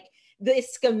have like the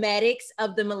schematics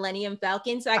of the Millennium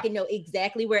Falcon, so I can know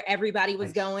exactly where everybody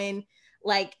was going,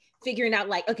 like figuring out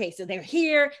like, okay, so they're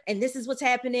here and this is what's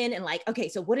happening. And like, okay,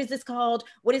 so what is this called?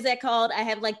 What is that called? I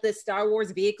have like the Star Wars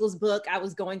vehicles book. I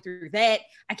was going through that.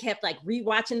 I kept like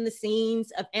rewatching the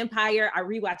scenes of Empire. I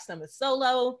rewatched some of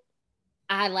Solo.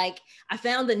 I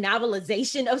found the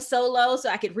novelization of Solo so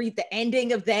I could read the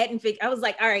ending of that and I was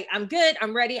like, all right, I'm good.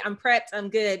 I'm ready. I'm prepped. I'm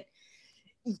good.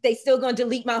 They still going to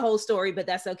delete my whole story, but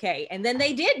that's okay. And then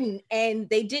they didn't, and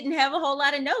they didn't have a whole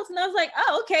lot of notes. And I was like,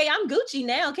 oh, okay, I'm Gucci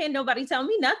now. Can't nobody tell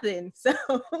me nothing. So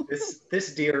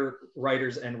this dear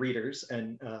writers and readers,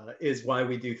 and is why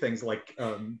we do things like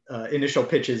initial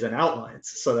pitches and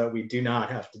outlines, so that we do not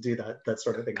have to do that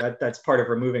sort of thing. That's part of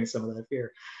removing some of that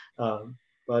fear.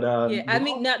 Yeah, I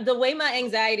mean, the way my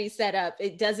anxiety is set up,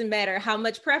 it doesn't matter how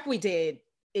much prep we did.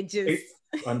 It just,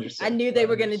 I knew they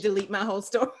were going to delete my whole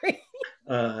story.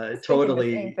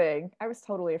 Totally. The same thing. I was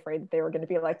totally afraid that they were going to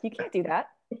be like, you can't do that.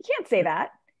 You can't say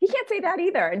that. You can't say that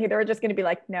either. And they were just going to be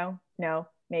like, no,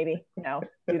 maybe, no,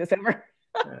 do this over.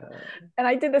 And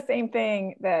I did the same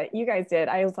thing that you guys did.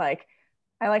 I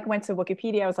went to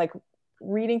Wikipedia. I was like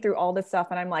reading through all this stuff,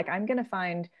 and I'm like, I'm going to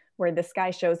find where this guy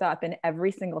shows up in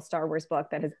every single Star Wars book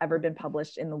that has ever been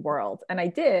published in the world. And I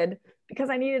did,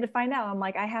 because I needed to find out. I'm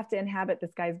like, I have to inhabit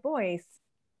this guy's voice.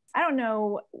 I don't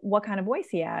know what kind of voice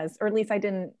he has, or at least I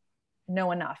didn't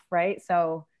know enough, right?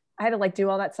 So I had to like do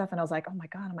all that stuff, and I was like, oh my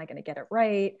God, am I going to get it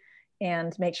right?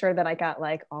 and make sure that I got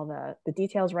like all the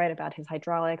details right about his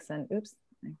hydraulics. And oops,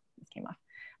 this came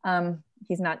off.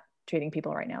 He's not treating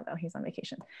people right now though, he's on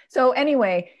vacation. So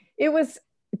anyway, it was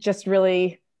just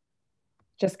really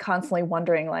just constantly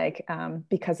wondering, like,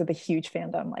 because of the huge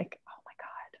fandom, like, oh my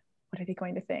God, what are they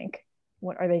going to think?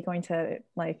 What are they going to,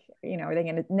 like, you know, are they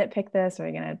going to nitpick this? Are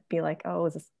they going to be like, oh,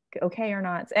 is this okay or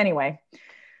not? So anyway,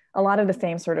 a lot of the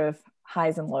same sort of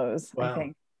highs and lows, wow. I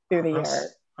think, through the year.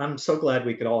 I'm so glad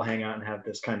we could all hang out and have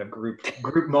this kind of group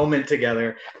moment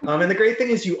together. And the great thing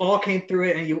is you all came through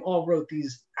it and you all wrote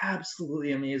these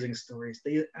absolutely amazing stories.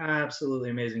 They absolutely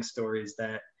amazing stories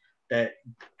that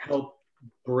help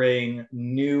bring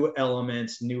new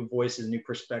elements, new voices, new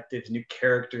perspectives, new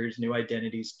characters, new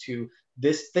identities to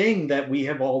this thing that we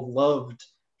have all loved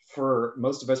for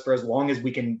most of us for as long as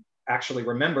we can actually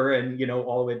remember, and you know,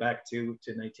 all the way back to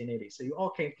 1980. So you all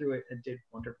came through it and did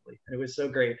wonderfully, and it was so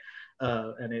great,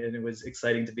 and it was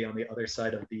exciting to be on the other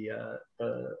side of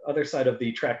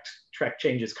the track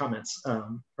changes comments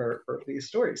for these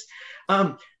stories.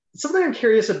 Something I'm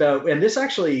curious about, and this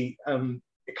actually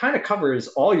it kind of covers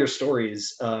all your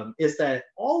stories, is that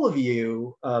all of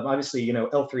you, obviously, you know,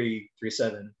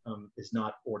 L337 is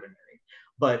not ordinary,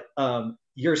 but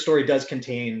your story does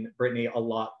contain, Brittany, a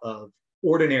lot of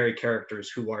ordinary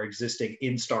characters who are existing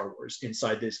in Star Wars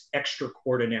inside this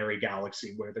extraordinary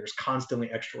galaxy where there's constantly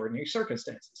extraordinary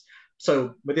circumstances.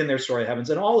 So within their story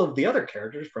heavens, and all of the other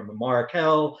characters from Mara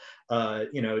Kell,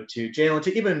 you know, to Jalen,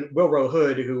 to even Wilro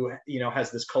Hood, who, you know,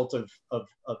 has this cult of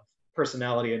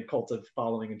personality and cult of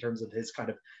following in terms of his kind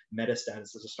of meta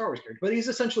status as a Star Wars character, but he's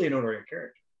essentially an ordinary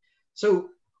character. So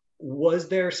was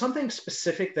there something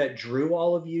specific that drew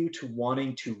all of you to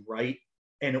wanting to write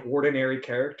an ordinary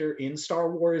character in Star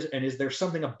Wars? And is there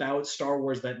something about Star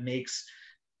Wars that makes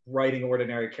writing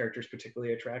ordinary characters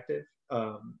particularly attractive?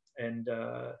 I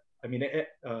mean,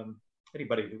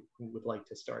 anybody who would like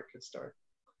to start could start.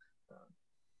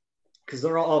 Because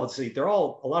they're all, obviously, a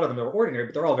lot of them are ordinary,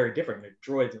 but they're all very different. They're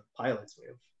droids and pilots. We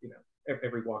have, you know,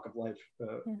 every walk of life,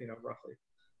 you know, roughly.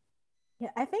 Yeah,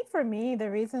 I think for me,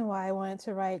 the reason why I wanted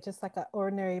to write just like an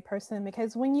ordinary person,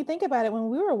 because when you think about it, when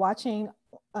we were watching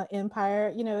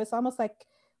Empire, you know, it's almost like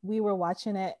we were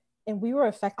watching it and we were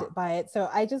affected by it. So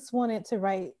I just wanted to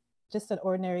write just an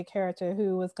ordinary character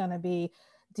who was going to be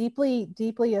deeply,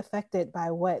 deeply affected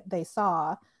by what they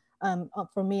saw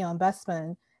for me on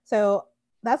Bestman. So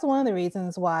that's one of the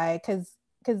reasons why, because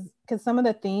some of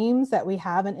the themes that we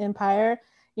have in Empire,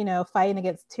 you know, fighting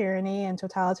against tyranny and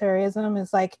totalitarianism,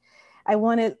 is like, I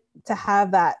wanted to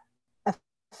have that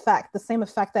effect, the same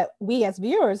effect that we as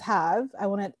viewers have. I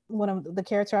wanted the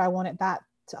character, I wanted that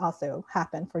to also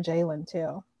happen for Jalen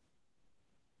too.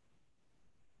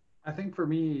 I think for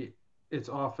me, it's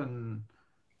often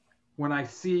when I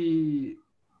see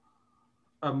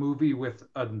a movie with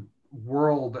a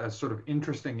world as sort of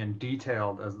interesting and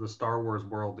detailed as the Star Wars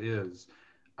world is,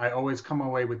 I always come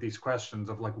away with these questions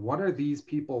of like, what are these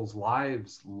people's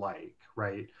lives like,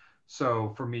 right?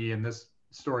 So for me in this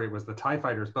story, it was the TIE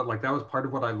fighters, but like that was part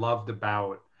of what I loved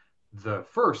about the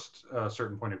first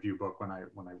Certain Point of View book when I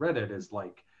read it, is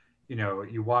like, you know,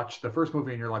 you watch the first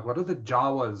movie and you're like, what are the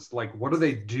Jawas like? What do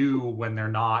they do when they're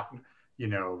not, you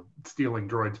know, stealing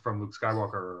droids from Luke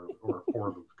Skywalker or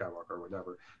for Luke Skywalker or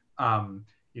whatever?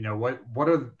 You know, what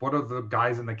are the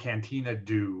guys in the cantina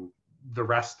do the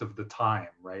rest of the time,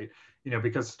 right? You know,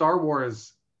 because Star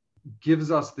Wars gives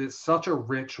us this such a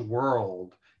rich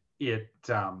world. It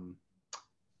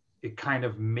kind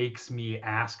of makes me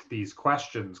ask these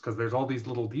questions because there's all these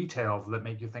little details that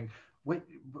make you think, wait,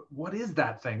 what is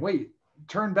that thing? Wait,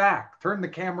 turn back, turn the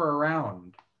camera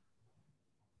around.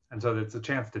 And so it's a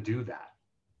chance to do that.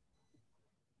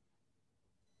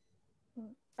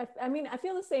 I mean, I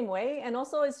feel the same way. And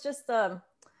also it's just, I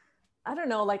don't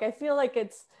know, like, I feel like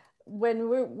it's,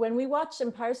 when we watch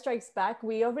Empire Strikes Back,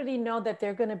 we already know that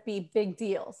they're going to be big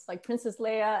deals, like Princess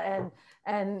Leia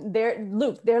and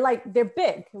Luke. They're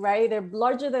big, right? They're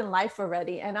larger than life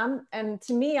already. And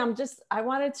to me, I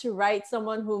wanted to write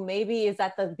someone who maybe is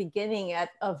at the beginning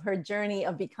of her journey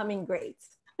of becoming great.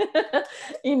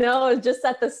 You know, just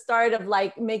at the start of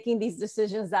like making these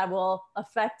decisions that will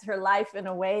affect her life in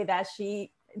a way that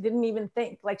she didn't even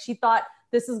think. Like she thought,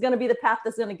 this is going to be the path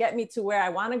that's going to get me to where I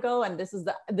want to go. And this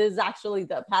is actually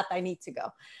the path I need to go.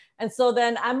 And so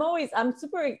then I'm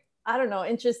super, I don't know,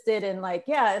 interested in like,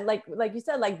 yeah, like you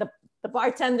said, like the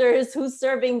bartenders, who's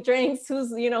serving drinks,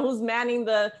 who's manning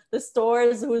the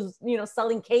stores, who's,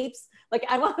 selling capes. Like,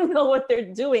 I want to know what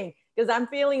they're doing, because I'm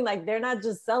feeling like they're not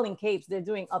just selling capes, they're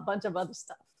doing a bunch of other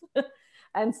stuff.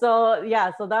 And so,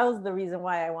 yeah, so that was the reason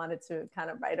why I wanted to kind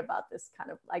of write about this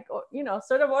kind of like, you know,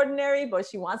 sort of ordinary, but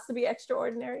she wants to be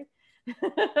extraordinary.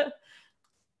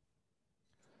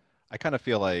 I kind of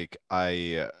feel like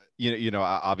obviously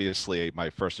my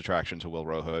first attraction to Will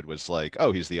Rohood was like,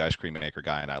 oh, he's the ice cream maker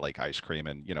guy and I like ice cream,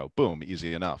 and, you know, boom,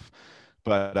 easy enough.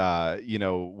 But, you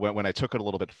know, when I took it a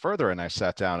little bit further and I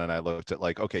sat down and I looked at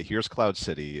like, okay, here's Cloud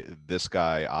City. This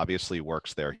guy obviously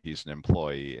works there. He's an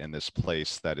employee in this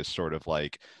place that is sort of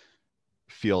like,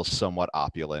 feels somewhat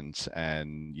opulent,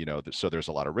 and, you know, so there's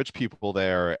a lot of rich people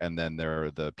there, and then there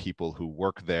are the people who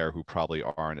work there who probably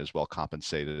aren't as well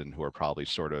compensated and who are probably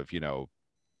sort of, you know,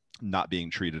 not being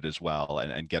treated as well,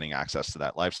 and getting access to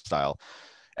that lifestyle.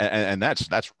 And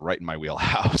that's right in my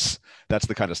wheelhouse. That's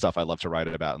the kind of stuff I love to write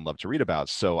about and love to read about.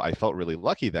 So I felt really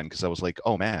lucky then, because I was like,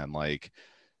 oh man, like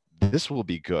this will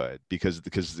be good, because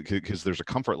there's a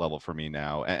comfort level for me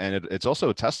now, and it's also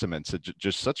a testament to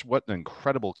just such what an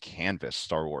incredible canvas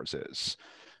Star Wars is,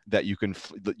 that you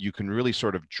can really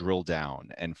sort of drill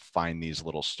down and find these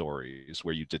little stories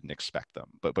where you didn't expect them,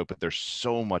 but there's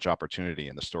so much opportunity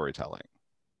in the storytelling.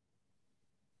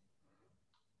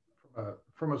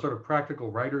 From a sort of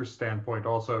practical writer's standpoint,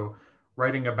 also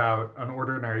writing about an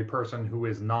ordinary person who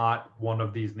is not one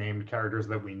of these named characters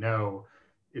that we know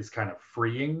is kind of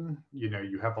freeing. You know,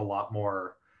 you have a lot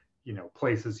more, you know,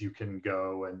 places you can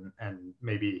go, and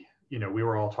maybe, you know, we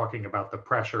were all talking about the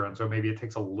pressure, and so maybe it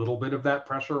takes a little bit of that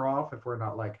pressure off if we're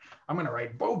not like, I'm going to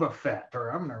write Boba Fett or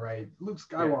I'm going to write Luke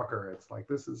Skywalker. Yeah. It's like,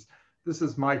 this is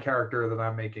my character that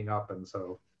I'm making up, and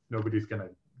so nobody's gonna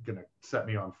set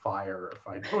me on fire if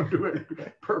I don't do it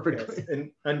perfectly. Yes. And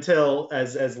until,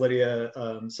 as Lydia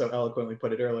so eloquently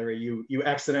put it earlier, you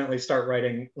accidentally start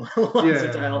writing lines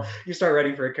of dialogue. You start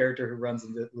writing for a character who runs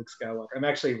into Luke Skywalker. I'm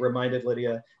actually reminded,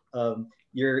 Lydia,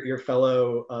 your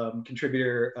fellow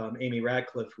contributor, Amy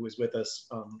Radcliffe, who was with us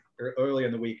earlier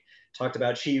in the week, talked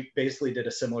about, she basically did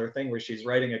a similar thing where she's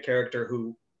writing a character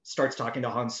who starts talking to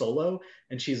Han Solo,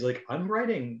 and she's like, I'm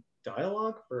writing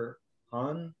dialogue for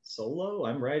Han Solo,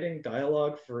 I'm writing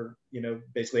dialogue for, you know,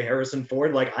 basically Harrison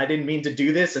Ford. Like, I didn't mean to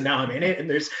do this, and now I'm in it, and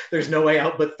there's no way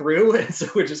out but through, and so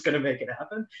we're just going to make it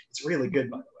happen. It's really good,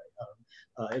 by the way.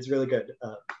 It's really good.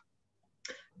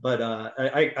 But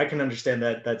I can understand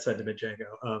that sentiment,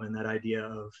 Django, and that idea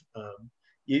of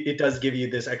it does give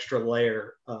you this extra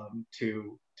layer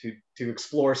to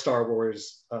explore Star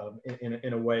Wars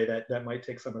in a way that might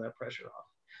take some of that pressure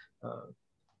off.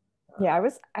 Yeah,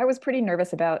 I was pretty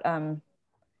nervous about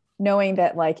knowing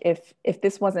that, like, if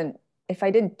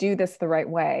I didn't do this the right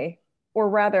way, or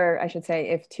rather I should say,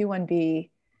 if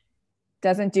 21B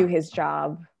doesn't do his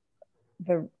job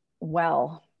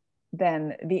well,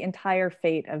 then the entire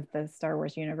fate of the Star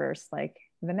Wars universe, like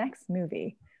the next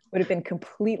movie, would have been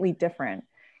completely different.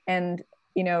 And,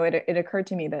 you know, it occurred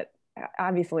to me that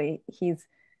obviously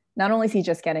not only is he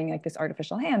just getting like this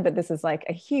artificial hand, but this is like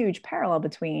a huge parallel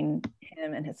between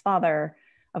him and his father.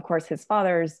 Of course, his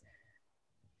father's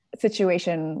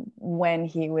situation when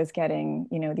he was getting,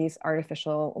 you know, these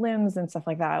artificial limbs and stuff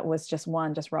like that was just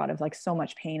wrought of like so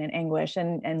much pain and anguish.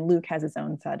 And Luke has his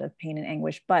own set of pain and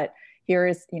anguish, but here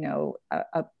is, you know,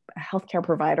 a healthcare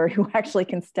provider who actually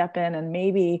can step in and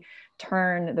maybe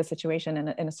turn the situation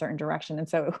in a certain direction. And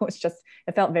so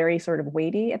it felt very sort of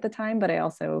weighty at the time, but I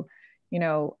also, you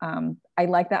know, I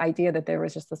like the idea that there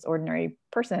was just this ordinary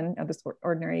person, or this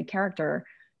ordinary character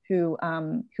who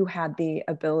had the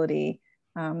ability,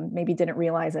 maybe didn't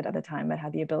realize it at the time, but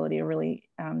had the ability to really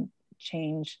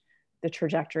change the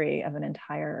trajectory of an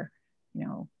entire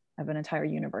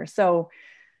universe. So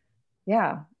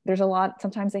yeah, there's a lot,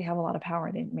 sometimes they have a lot of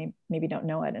power. They maybe don't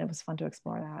know it. And it was fun to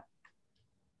explore that.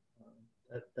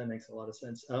 That makes a lot of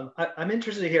sense. I'm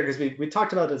interested to hear, because we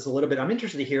talked about this a little bit. I'm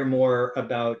interested to hear more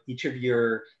about each of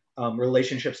your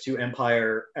relationships to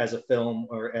Empire as a film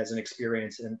or as an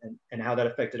experience, and how that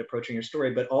affected approaching your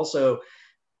story. But also,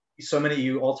 so many of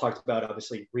you all talked about,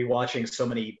 obviously, rewatching so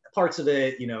many parts of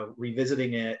it, you know,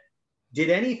 revisiting it. Did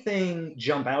anything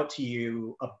jump out to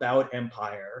you about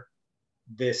Empire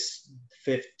this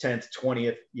 5th, 10th,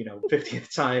 20th,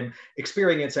 50th time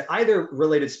experience, either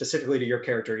related specifically to your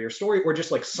character, your story, or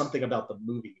just like something about the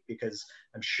movie? Because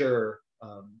I'm sure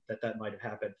that might have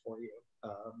happened for you.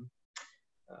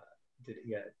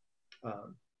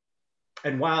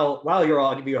 And while you're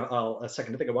all, I'll give you a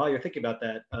second to think. While you're thinking about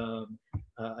that,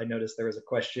 I noticed there was a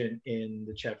question in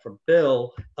the chat from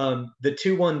Bill. The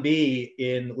 21B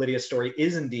in Lydia's story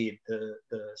is indeed the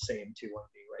same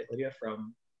 21B, right, Lydia,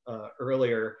 from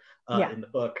earlier in the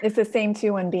book. It's the same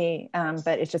 21B,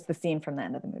 but it's just the scene from the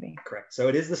end of the movie. Correct. So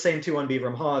it is the same 21B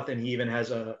from Hoth, and he even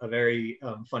has a very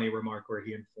funny remark where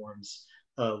he informs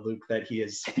Luke that he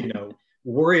is, he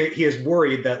is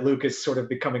worried that Luke is sort of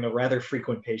becoming a rather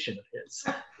frequent patient of his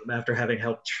after having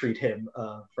helped treat him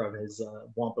from his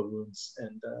Wampa wounds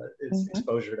and his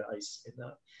exposure to ice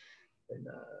in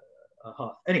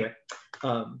Hoth. Anyway,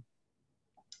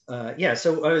 yeah,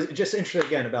 so I was just interested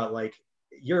again about like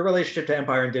your relationship to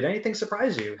Empire, and did anything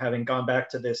surprise you having gone back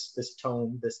to this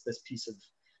tome, this piece of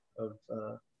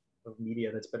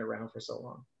media that's been around for so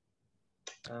long?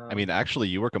 I mean, actually,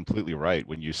 you were completely right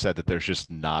when you said that there's just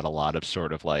not a lot of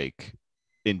sort of like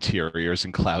interiors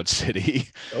in Cloud City.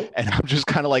 Nope. And I'm just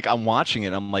kind of like, I'm watching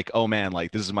it. I'm like, oh man,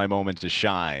 like this is my moment to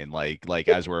shine. Like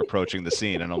as we're approaching the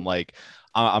scene, and I'm like,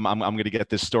 I'm going to get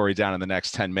this story down in the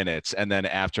next 10 minutes. And then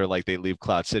after like they leave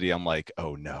Cloud City, I'm like,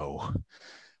 oh no,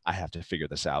 I have to figure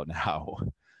this out now.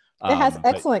 It has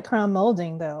excellent crown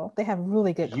molding, though. They have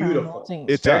really good crown molding.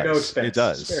 It Spare no does. expense. It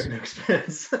does. Spare no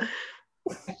expense.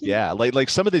 Yeah,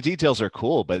 like some of the details are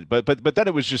cool, but then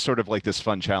it was just sort of like this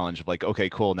fun challenge of like,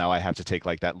 okay, cool, now I have to take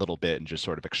like that little bit and just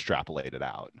sort of extrapolate it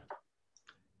out.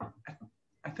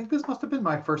 I think this must have been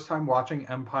my first time watching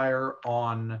Empire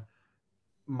on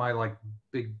my like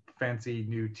big fancy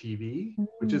new TV,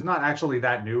 which is not actually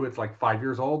that new. It's like 5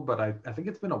 years old, but I think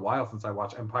it's been a while since I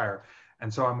watched Empire.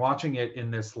 And so I'm watching it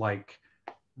in this like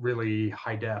really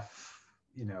high def,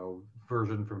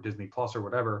 version from Disney Plus or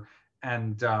whatever.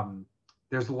 And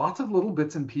there's lots of little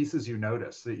bits and pieces you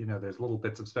notice that, there's little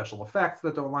bits of special effects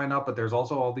that don't line up, but there's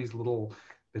also all these little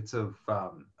bits of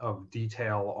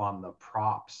detail on the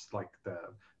props, like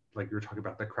you were talking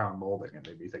about the crown molding, and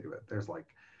made me think of it.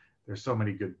 There's so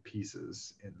many good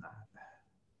pieces in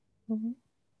that. Mm-hmm.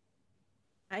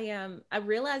 I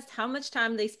realized how much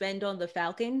time they spend on the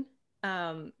Falcon.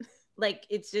 Like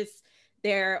it's just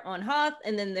they're on Hoth,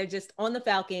 and then they're just on the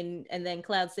Falcon, and then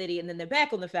Cloud City, and then they're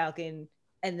back on the Falcon,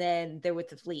 and then they're with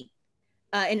the fleet.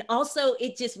 And also,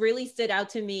 it just really stood out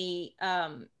to me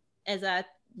as I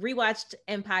rewatched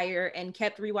Empire and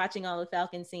kept rewatching all the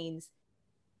Falcon scenes.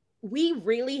 We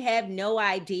really have no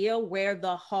idea where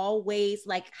the hallways,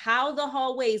 like how the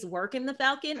hallways work in the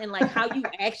Falcon, and like how you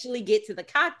actually get to the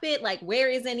cockpit. Like, where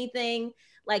is anything?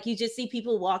 Like, you just see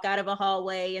people walk out of a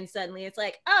hallway, and suddenly it's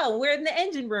like, oh, we're in the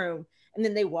engine room. And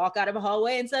then they walk out of a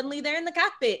hallway, and suddenly they're in the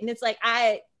cockpit. And it's like,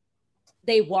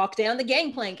 they walk down the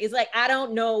gangplank. It's like, I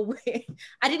don't know.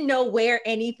 I didn't know where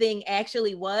anything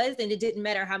actually was. And it didn't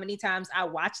matter how many times I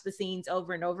watched the scenes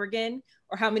over and over again,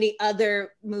 or how many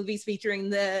other movies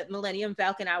featuring the Millennium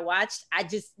Falcon I watched.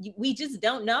 We just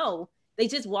don't know. They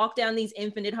just walk down these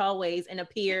infinite hallways and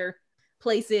appear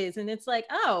places. And it's like,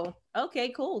 oh, okay,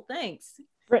 cool. Thanks.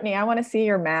 Brittany, I want to see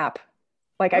your map.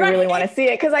 Like, I really want to see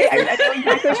it, because I know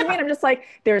exactly what you mean. I'm just like,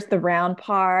 there's the round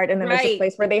part, and then there's a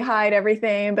place where they hide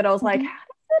everything. But I was like, how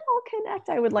does it all connect?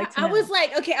 I would like to know. I was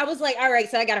like, all right,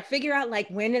 so I got to figure out, like,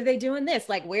 when are they doing this?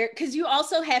 Like, where? Because you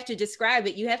also have to describe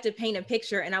it. You have to paint a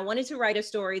picture. And I wanted to write a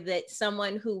story that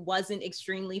someone who wasn't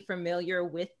extremely familiar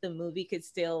with the movie could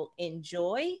still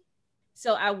enjoy.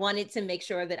 So I wanted to make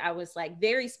sure that I was like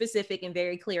very specific and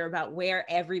very clear about where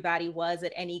everybody was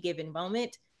at any given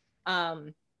moment.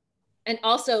 And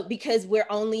also because we're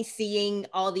only seeing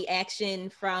all the action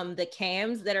from the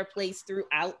cams that are placed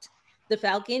throughout the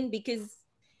Falcon, because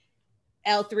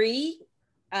L3,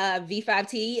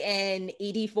 V5T, and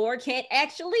ED4 can't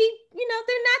actually, they're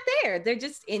not there. They're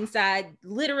just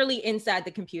literally inside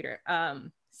the computer.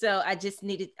 So I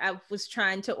was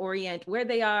trying to orient where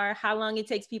they are, how long it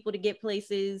takes people to get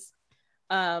places,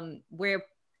 where,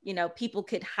 people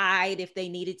could hide if they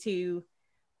needed to.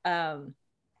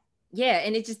 Yeah,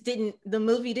 and the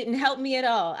movie didn't help me at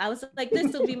all. I was like,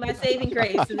 this will be my saving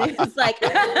grace. And it was like,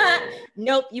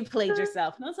 nope, you played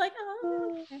yourself. And I was like,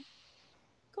 oh, okay,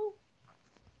 cool.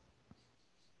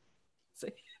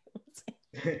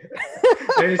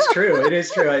 It is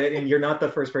true. And you're not the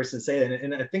first person to say that.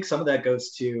 And I think some of that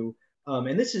goes to,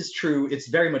 and this is true, it's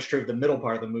very much true of the middle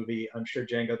part of the movie. I'm sure,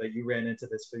 Django, that you ran into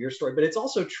this for your story, but it's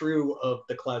also true of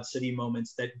the Cloud City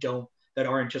moments that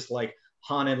aren't just like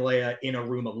Han and Leia in a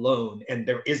room alone, and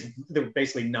there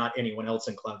basically not anyone else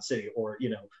in Cloud City, or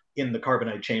in the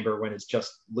carbonite chamber when it's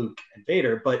just Luke and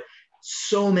Vader. But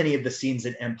so many of the scenes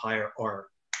in Empire are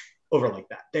over like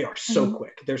that. They are so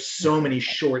quick. There's so many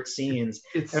short scenes.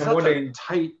 It's such a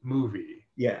tight movie.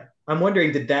 Yeah, I'm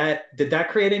wondering, did that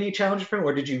create any challenge for him,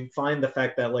 or did you find the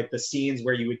fact that like the scenes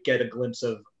where you would get a glimpse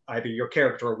of either your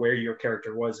character or where your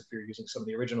character was, if you're using some of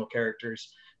the original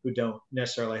characters who don't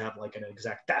necessarily have like an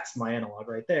exact, that's my analog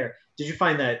right there. Did you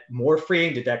find that more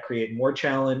freeing? Did that create more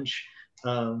challenge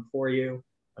for you?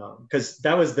 Because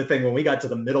that was the thing when we got to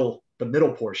the middle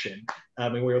portion,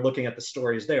 and we were looking at the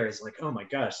stories there, it's like, oh my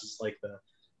gosh, it's like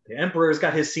the the Emperor's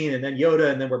got his scene, and then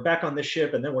Yoda, and then we're back on the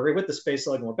ship, and then we're with the space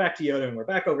slug, and we're back to Yoda, and we're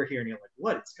back over here, and you're like,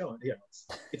 what is going? You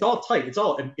know, it's all tight, it's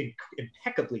all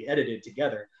impeccably edited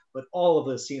together, but all of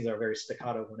those scenes are very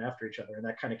staccato one after each other, and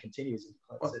that kind of continues in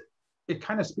Cloud City. It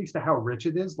kind of speaks to how rich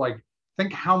it is. Like,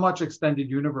 think how much extended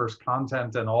universe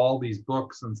content and all these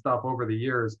books and stuff over the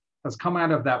years has come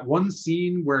out of that one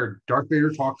scene where Darth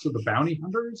Vader talks to the bounty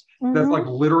hunters. That's like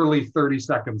literally 30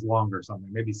 seconds long or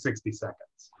something, maybe 60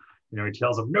 seconds. You know, he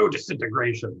tells them no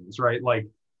disintegrations, right? Like,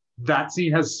 that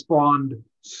scene has spawned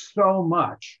so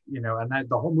much, you know, and that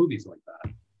the whole movie's like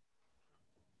that.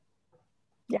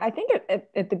 Yeah, I think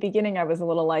at the beginning I was a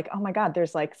little like, oh my God,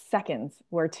 there's like seconds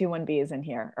where 21B is in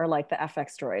here, or like the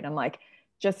FX droid. I'm like,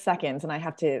 just seconds, and I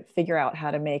have to figure out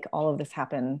how to make all of this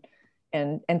happen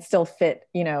and still fit,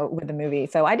 you know, with the movie.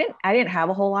 So I didn't have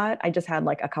a whole lot. I just had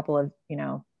like a couple of, you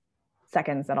know,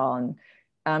 seconds at all.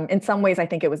 And in some ways I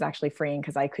think it was actually freeing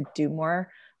because I could do more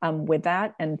with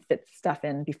that and fit stuff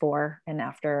in before and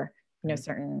after, you know,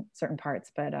 certain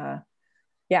parts. But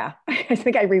yeah, I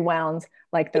think I rewound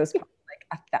like those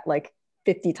like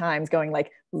 50 times, going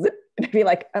like zip, and I'd be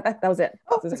like, oh, that was it.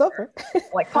 Oh, it's over.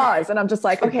 Like pause, and I'm just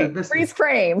like, okay, freeze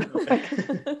frame, like,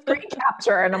 screen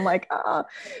capture, and I'm like,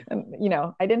 and, you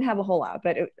know, I didn't have a whole lot,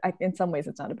 but in some ways,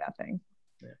 it's not a bad thing.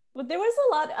 But there was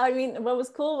a lot. I mean, what was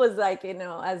cool was like, you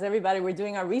know, as everybody were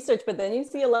doing our research, but then you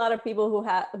see a lot of people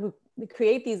who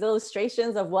create these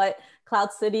illustrations of what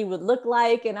Cloud City would look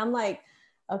like, and I'm like,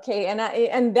 okay,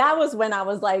 and that was when I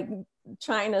was like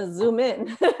trying to zoom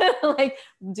in. Like,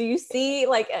 do you see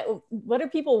like what are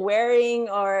people wearing,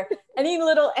 or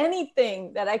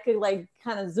anything that I could like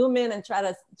kind of zoom in and try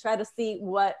to see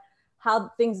how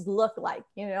things look like,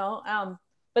 you know.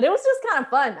 But it was just kind of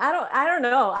fun. I don't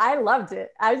know, I loved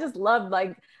it. I just loved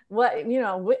like what, you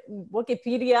know,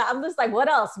 Wikipedia. I'm just like, what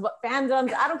else, what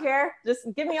fandoms, I don't care, just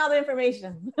give me all the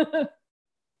information.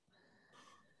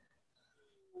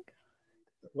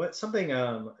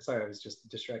 Sorry, I was just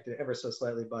distracted ever so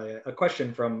slightly by a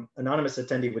question from anonymous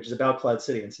attendee, which is about Cloud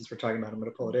City. And since we're talking about it, I'm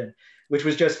going to pull it in, which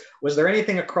was just, was there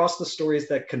anything across the stories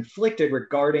that conflicted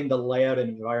regarding the layout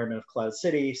and environment of Cloud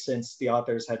City, since the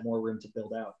authors had more room to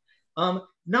build out?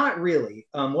 Not really.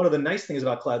 One of the nice things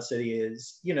about Cloud City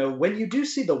is, you know, when you do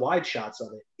see the wide shots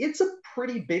of it, it's a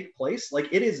pretty big place. Like,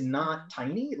 it is not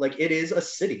tiny. Like, it is a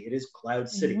city. It is Cloud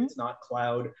City. It's not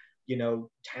Cloud, you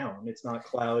know, town. It's not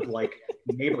Cloud like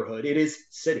neighborhood. It is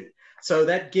city. So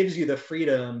that gives you the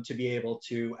freedom to be able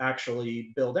to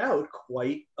actually build out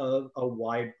quite a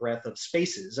wide breadth of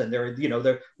spaces. And there, you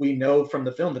know, we know from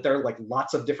the film that there are like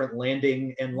lots of different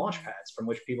landing and launch pads from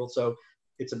which people, so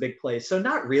it's a big place. So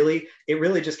not really. It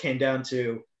really just came down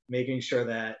to making sure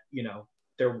that, you know,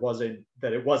 it wasn't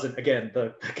again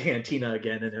the cantina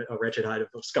again and a wretched hide of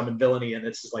scum and villainy, and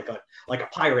it's just like a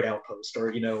pirate outpost,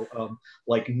 or, you know,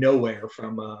 like nowhere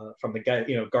from the guy,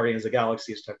 you know, Guardians of the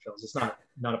Galaxy type films. It's not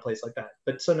a place like that.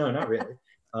 But so no, not really.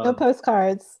 No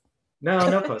postcards.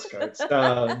 No postcards.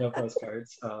 No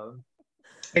postcards.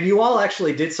 And you all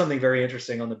actually did something very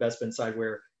interesting on the Bespin side,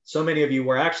 where so many of you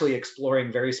were actually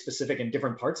exploring very specific and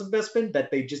different parts of Bespin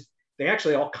that they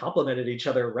actually all complemented each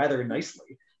other rather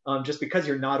nicely. Just because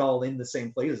you're not all in the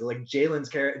same places. Like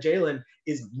Jalen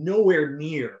is nowhere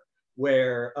near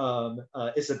where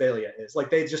Isabelia is. Like,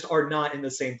 they just are not in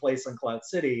the same place in Cloud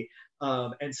City.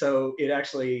 And so it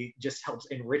actually just helps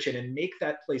enrich it and make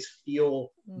that place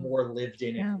feel more lived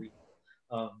in and real,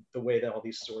 the way that all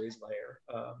these stories layer.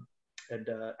 And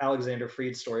Alexander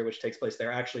Freed's story, which takes place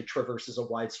there, actually traverses a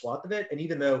wide swath of it. And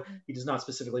even though he does not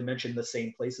specifically mention the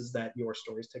same places that your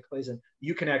stories take place in,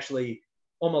 you can actually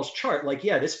almost chart like,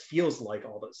 yeah, this feels like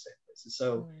all those same places.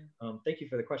 So thank you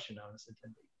for the question, anonymous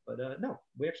attendee. But no,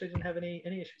 we actually didn't have any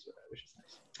issues with that, which is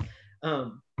nice.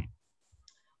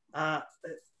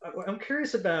 I'm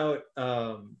curious about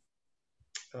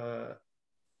the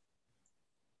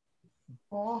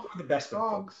best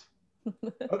dogs.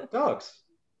 Dogs.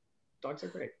 Dogs are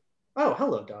great. Oh,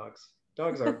 hello, dogs.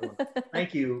 Dogs are wonderful.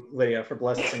 Thank you, Lydia, for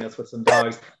blessing us with some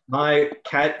dogs. My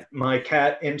cat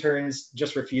interns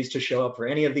just refused to show up for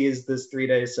any of this 3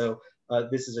 days, so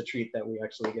this is a treat that we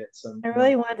actually get some. I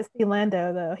really wanted to see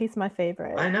Lando, though. He's my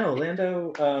favorite. I know,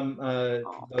 Lando.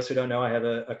 Those who don't know, I have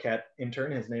a cat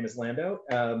intern. His name is Lando,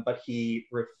 but he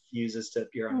refuses to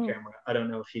appear on camera. I don't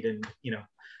know if he didn't, you know,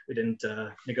 we didn't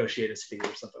negotiate his fee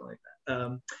or something like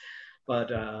that.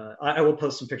 But I will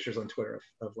post some pictures on Twitter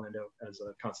of Lando as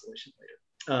a consolation later.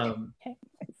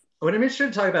 What I'm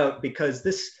interested to talk about, because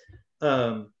this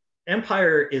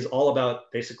Empire is all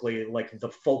about basically like the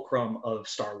fulcrum of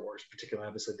Star Wars, particularly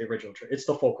obviously the original trilogy. It's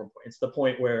the fulcrum point. It's the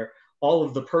point where all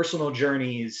of the personal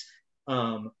journeys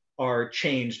are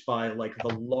changed by like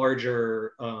the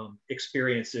larger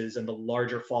experiences and the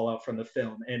larger fallout from the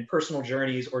film, and personal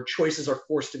journeys or choices are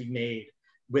forced to be made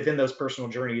within those personal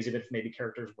journeys, even if maybe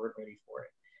characters weren't ready for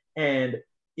it. And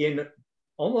in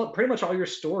almost pretty much all your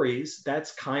stories,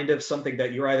 that's kind of something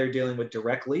that you're either dealing with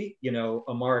directly. You know,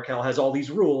 Amara Cal has all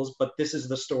these rules, but this is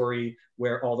the story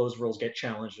where all those rules get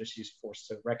challenged and she's forced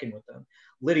to reckon with them.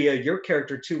 Lydia, your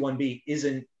character 2-1B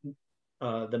isn't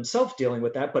themselves dealing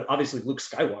with that, but obviously Luke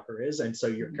Skywalker is, and so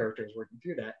your character is working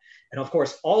through that. And of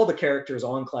course, all the characters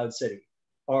on Cloud City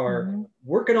are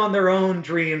working on their own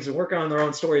dreams and working on their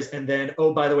own stories. And then,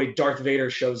 oh, by the way, Darth Vader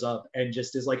shows up and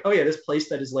just is like, oh yeah, this place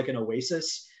that is like an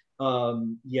oasis,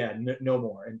 no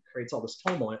more, and creates all this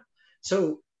turmoil.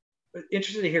 So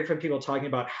interested to hear from people talking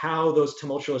about how those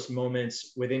tumultuous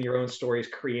moments within your own stories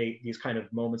create these kind of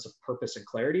moments of purpose and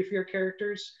clarity for your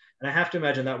characters. And I have to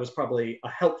imagine that was probably a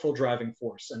helpful driving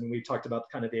force. I mean, we talked about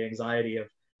kind of the anxiety of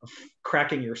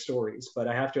cracking your stories, but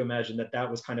I have to imagine that that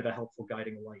was kind of a helpful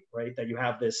guiding light, right? That you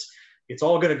have this, it's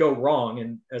all going to go wrong.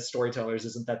 And as storytellers,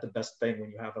 isn't that the best thing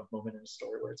when you have a moment in a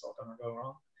story where it's all going to go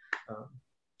wrong?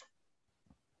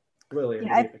 Lillian,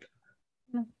 yeah,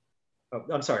 oh,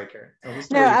 I'm sorry, Karen.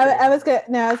 I was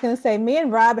going to say, me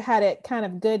and Rob had it kind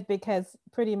of good because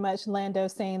pretty much Lando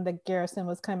saying the garrison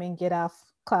was coming, get off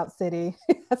Cloud City.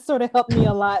 That sort of helped me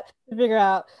a lot to figure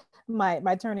out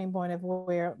my turning point of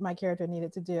where my character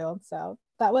needed to do. So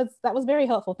that was very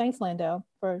helpful. Thanks, Lando,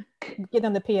 for getting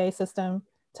on the PA system,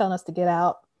 telling us to get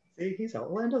out. See,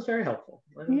 Lando's very helpful.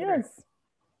 Yes.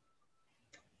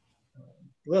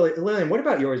 Lillian, what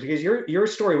about yours? Because your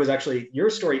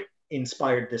story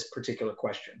inspired this particular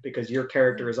question, because your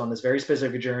character is on this very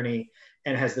specific journey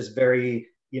and has this very,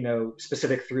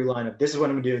 specific through line of, this is what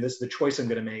I'm gonna do, this is the choice I'm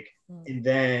gonna make. And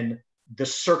then the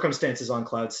circumstances on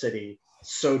Cloud City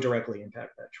so directly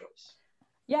impact that choice.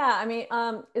 Yeah, I mean,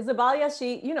 Isabella,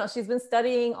 she's been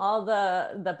studying all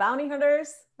the bounty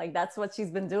hunters. Like that's what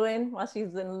she's been doing while she's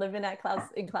been living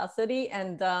in Cloud City.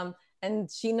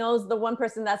 And she knows the one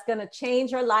person that's gonna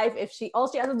change her life. If all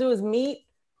she has to do is meet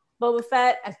Boba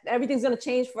Fett, and everything's gonna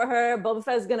change for her. Boba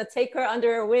Fett is gonna take her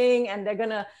under her wing and they're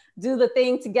gonna do the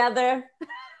thing together.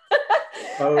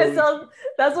 And so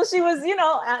that's what she was,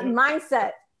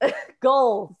 mindset,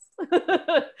 goals.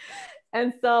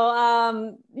 And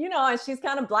so, and she's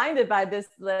kind of blinded by this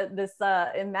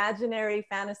imaginary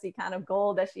fantasy kind of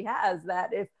goal that she has,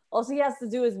 that if all she has to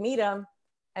do is meet him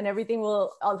and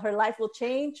her life will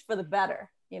change for the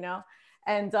better,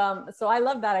 And so I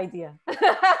love that idea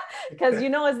because,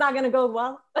 it's not going to go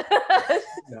well.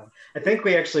 No. I think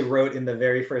we actually wrote in the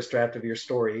very first draft of your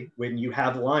story, when you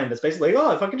have a line that's basically,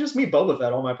 oh, if I can just meet Boba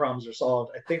Fett, all my problems are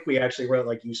solved. I think we actually wrote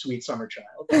like, you sweet summer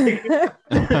child. You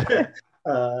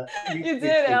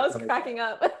did. I was cracking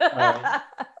up.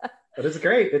 But it's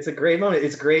great. It's a great moment.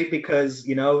 It's great because,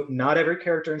 not every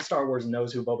character in Star Wars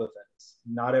knows who Boba Fett is.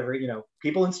 Not every,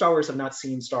 people in Star Wars have not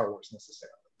seen Star Wars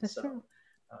necessarily. That's true.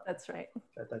 That's right.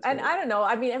 That's and really I don't know.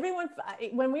 I mean, everyone,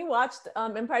 when we watched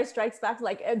Empire Strikes Back,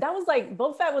 like that was like,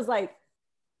 Boba Fett was like,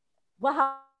 well,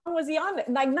 how long was he on it?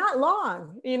 Like not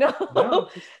long, No,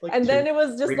 like and then it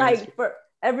was just like minutes. for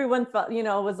everyone felt, it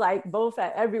was like Boba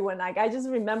Fett, everyone. Like I just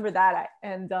remember that.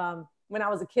 And when I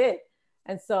was a kid.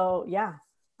 And so, yeah,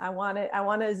 I wanted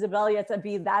Isabella to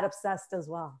be that obsessed as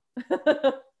well.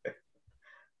 That's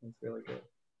really good.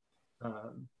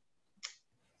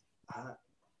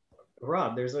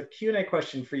 Rob, there's a Q&A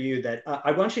question for you that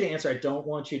I want you to answer. I don't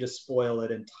want you to spoil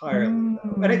it entirely,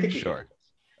 though. But I think sure.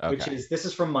 Okay. This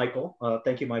is from Michael.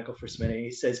 Thank you, Michael, for submitting. He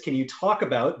says, can you talk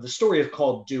about the story of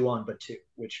called Due on Batuu,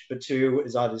 which Batuu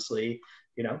is obviously,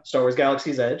 Star Wars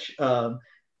Galaxy's Edge.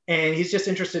 And he's just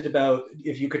interested about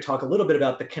if you could talk a little bit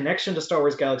about the connection to Star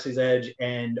Wars Galaxy's Edge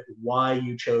and why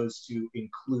you chose to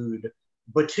include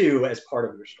Batuu as part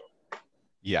of your story.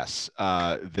 Yes,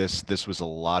 this was a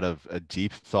lot of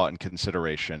deep thought and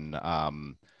consideration.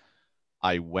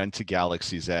 I went to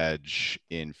Galaxy's Edge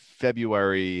in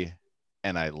February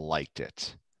and I liked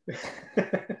it.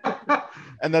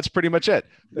 And that's pretty much it.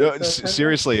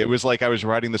 Seriously, it was like I was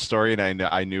writing the story and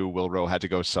I knew Wilro had to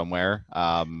go somewhere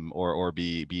or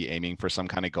be aiming for some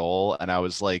kind of goal. And I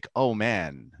was like, oh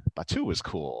man, Batuu was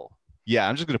cool. Yeah,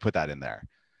 I'm just going to put that in there.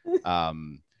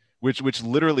 Which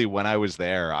literally when I was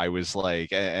there, I was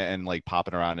like, and like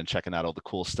popping around and checking out all the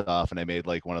cool stuff. And I made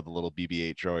like one of the little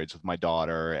BB-8 droids with my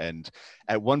daughter. And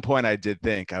at one point I did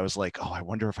think, I was like, oh, I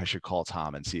wonder if I should call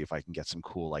Tom and see if I can get some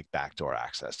cool like backdoor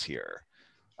access here.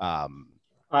 I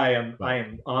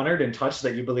am honored and touched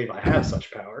that you believe I have such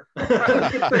power.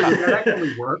 That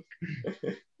actually worked.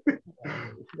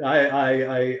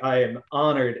 I am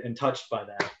honored and touched by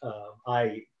that.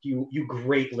 you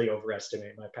greatly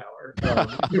overestimate my power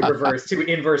to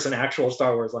inverse an actual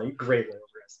Star Wars line. You greatly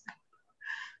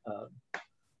overestimate.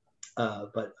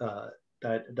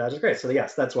 That is great. So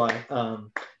yes, that's why.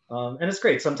 And it's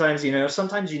great. Sometimes,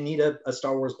 sometimes you need a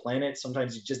Star Wars planet.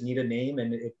 Sometimes you just need a name,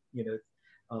 and it,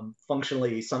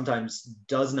 functionally sometimes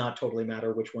does not totally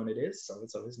matter which one it is. So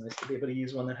it's always nice to be able to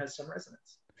use one that has some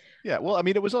resonance. Yeah, well, I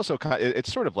mean, it was also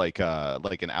it's sort of like an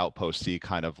outposty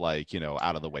kind of like,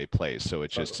 out of the way place. So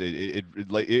it just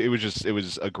it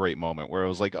was a great moment where it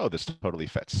was like, oh, this totally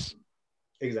fits.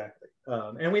 Exactly.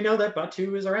 And we know that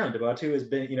Batuu is around. Batuu has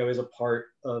been, is a part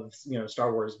of,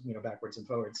 Star Wars, backwards and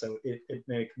forwards. So it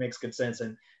makes good sense.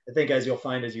 And I think as you'll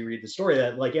find as you read the story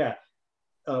that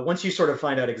once you sort of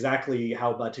find out exactly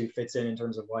how Batuu fits in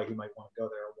terms of why he might want to go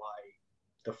there, or why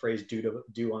the phrase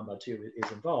 "do on Batuu"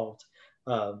 is involved,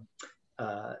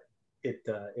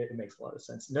 it makes a lot of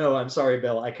sense. No, I'm sorry,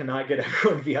 Bill. I cannot get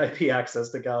everyone VIP access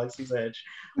to Galaxy's Edge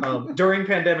during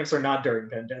pandemics or not during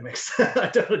pandemics.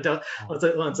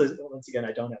 Once again,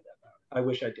 I don't have that power. I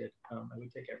wish I did. I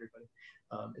would take everybody.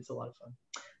 It's a lot of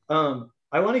fun.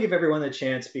 I want to give everyone a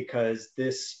chance because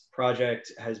this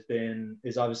project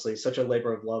is obviously such a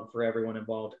labor of love for everyone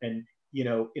involved, and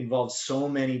involves so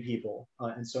many people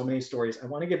and so many stories. I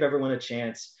want to give everyone a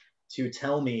chance to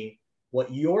tell me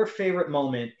what your favorite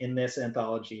moment in this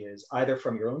anthology is, either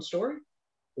from your own story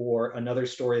or another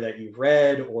story that you've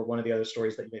read, or one of the other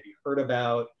stories that you maybe heard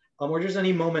about, or just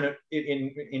any moment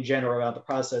in general about the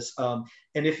process. And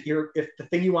if the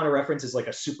thing you want to reference is like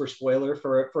a super spoiler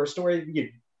for a story, you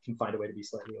can find a way to be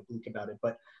slightly oblique about it.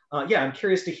 But yeah, I'm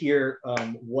curious to hear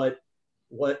what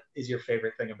is your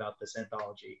favorite thing about this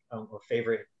anthology, or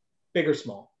favorite, big or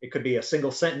small. It could be a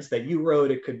single sentence that you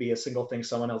wrote. It could be a single thing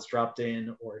someone else dropped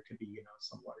in, or it could be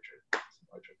some larger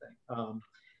thing.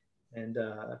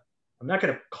 I'm not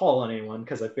going to call on anyone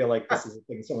because I feel like this is a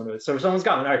thing someone would. So if someone's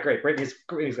got one, all right, great. Brittany's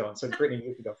going. So Brittany,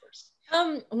 you can go first.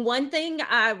 One thing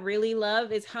I really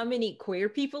love is how many queer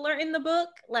people are in the book.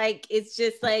 Like, it's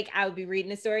just like, I would be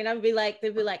reading a story and they'd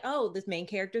be like, oh, this main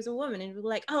character's a woman. And it'd be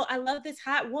like, oh, I love this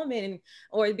hot woman.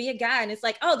 Or it'd be a guy and it's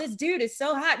like, oh, this dude is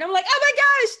so hot. And I'm like, oh my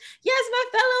gosh, yes, my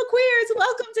fellow queers,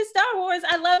 welcome to Star Wars.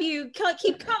 I love you.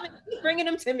 Keep coming, keep bringing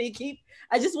them to me.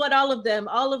 I just want all of them,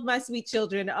 all of my sweet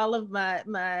children, all of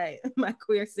my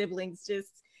queer siblings.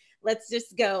 Let's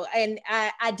just go. And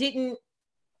I didn't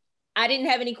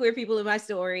have any queer people in my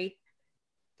story.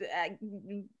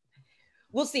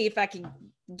 We'll see if I can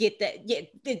get that.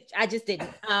 Yeah, I just didn't.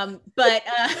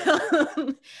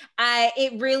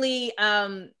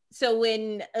 So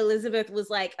when Elizabeth was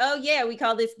like, oh yeah, we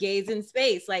call this Gays in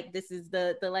Space, like this is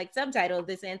the like subtitle of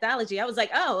this anthology, I was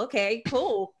like, oh, okay,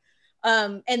 cool.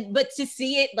 But to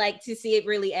see it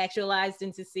really actualized,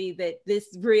 and to see that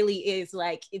this really is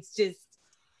like, it's just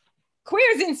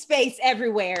queers in space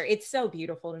everywhere. It's so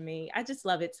beautiful to me. I just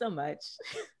love it so much.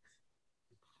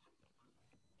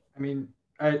 I mean,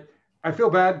 I feel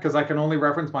bad because I can only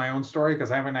reference my own story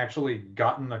because I haven't actually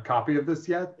gotten a copy of this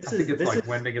yet. I think it's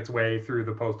wending its way through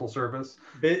the Postal Service.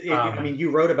 I mean, you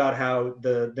wrote about how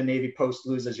the Navy Post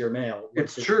loses your mail.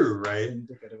 It's true, right?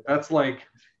 That's like,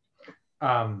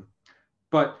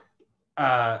 but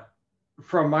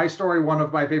from my story, one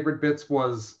of my favorite bits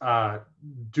was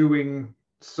doing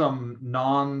some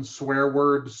non-swear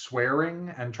word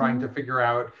swearing and trying to figure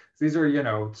out, these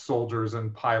are soldiers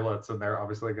and pilots, and they're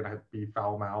obviously going to be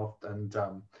foul-mouthed, and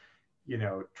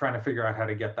trying to figure out how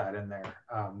to get that in there.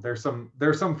 There's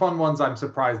some fun ones I'm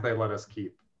surprised they let us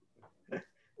keep.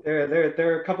 There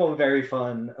are a couple of very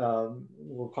fun,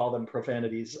 we'll call them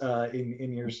profanities,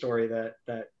 in your story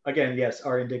that again, yes,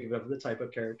 are indicative of the type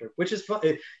of character, which is fun.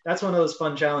 That's one of those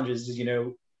fun challenges, is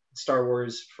Star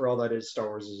Wars, for all that is, Star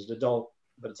Wars is an adult,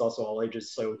 but it's also all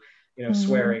ages. So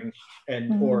swearing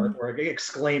and or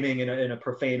exclaiming in a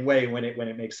profane way when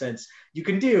it makes sense, you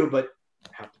can do, but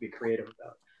have to be creative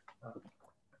about.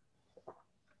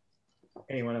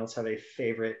 Anyone else have a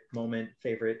favorite moment?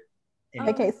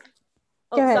 Okay.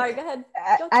 Go ahead.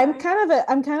 I'm kind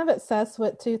of obsessed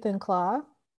with Tooth and Claw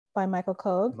by Michael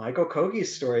Kogue. Michael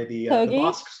Koge's story, the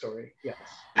Bosk story. Yes.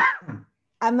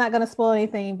 I'm not gonna spoil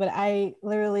anything, but I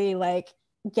literally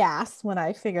gasped when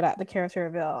I figured out the character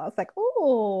reveal. I was like,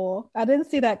 "Oh, I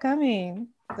didn't see that coming."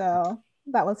 So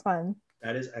that was fun.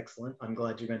 That is excellent. I'm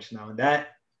glad you mentioned that one.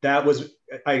 That was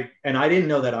I didn't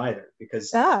know that either,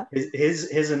 because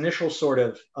his initial sort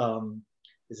of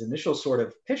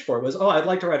pitch for it was, I'd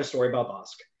like to write a story about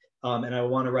Bosk. And I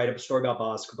want to write a story about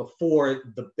Bosk before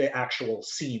the actual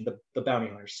scene, the bounty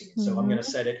hunter scene. So I'm going to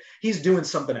set it. He's doing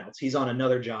something else. He's on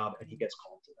another job and he gets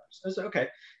called to that. So I said, okay.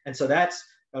 And so that's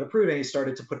got approved, and he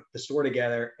started to put the story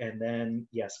together. And then,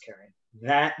 yes, Karen.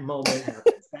 that moment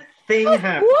happens. That thing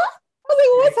happens. What? I was like,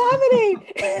 what's happening?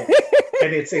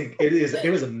 And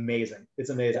it was amazing. It's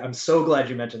amazing. I'm so glad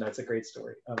you mentioned that. It's a great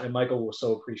story. And Michael will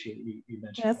so appreciate you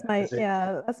mentioning that's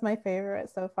my favorite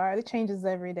so far. It changes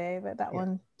every day, but that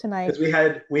one tonight.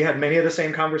 Because we had many of the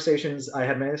same conversations. I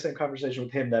had many of the same conversations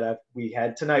with him that we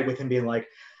had tonight, with him being like,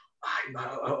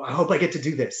 I hope I get to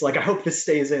do this. Like, I hope this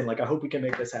stays in. Like, I hope we can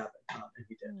make this happen. And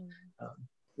we did.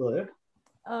 Lilia?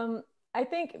 I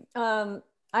think I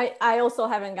also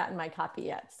haven't gotten my copy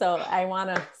yet, so I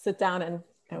want to sit down and.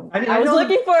 I was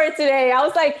looking for it today. I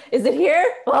was like, is it here?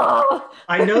 Oh.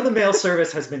 I know the mail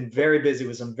service has been very busy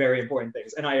with some very important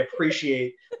things, and I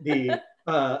appreciate the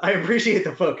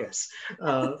focus.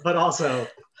 But also,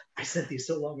 I sent these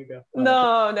so long ago.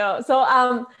 No. So,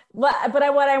 but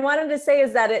what I wanted to say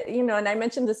is that and I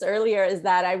mentioned this earlier, is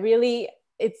that I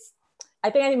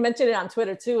think I mentioned it on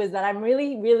Twitter too, is that I'm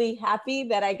really, really happy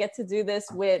that I get to do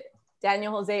this with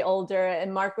Daniel Jose Older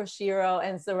and Marco Shiro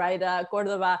and Zoraida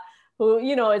Cordova, who,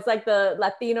 it's like the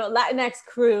Latinx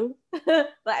crew,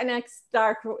 Latinx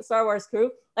Star Wars crew.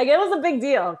 Like, it was a big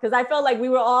deal, because I felt like we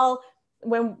were all,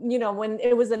 when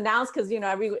it was announced, because,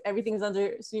 everything's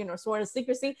under, sworn of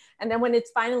secrecy. And then when it's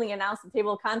finally announced, the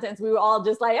table of contents, we were all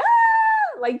just like,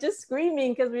 like just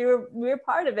screaming, because we were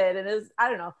part of it. And it was, I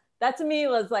don't know, that to me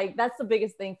was like, that's the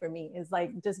biggest thing for me, is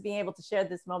like just being able to share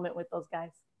this moment with those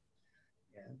guys.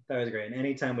 Yeah, that was great. And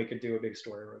anytime we could do a big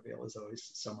story reveal is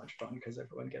always so much fun, because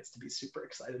everyone gets to be super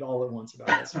excited all at once about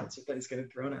this once things getting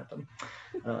thrown at them.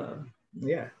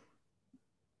 Yeah.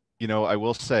 I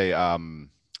will say, so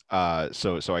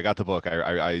I got the book.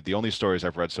 I the only stories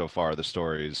I've read so far are the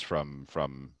stories from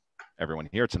everyone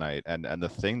here tonight. And the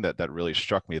thing that really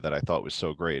struck me, that I thought was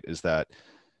so great, is that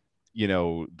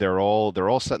they're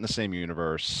all set in the same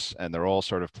universe, and they're all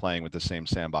sort of playing with the same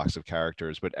sandbox of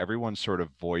characters, but everyone's sort of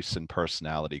voice and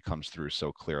personality comes through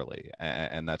so clearly,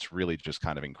 and that's really just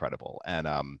kind of incredible. And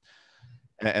I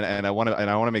want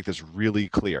to make this really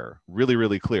clear,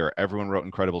 really clear. Everyone wrote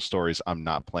incredible stories. I'm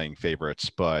not playing favorites,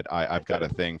 but I've got a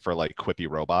thing for like quippy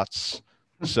robots.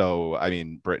 So I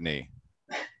mean, Brittany,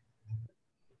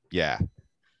 yeah.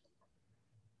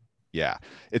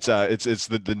 It's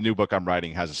the new book I'm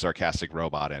writing has a sarcastic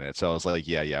robot in it, so I was like,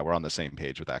 yeah, we're on the same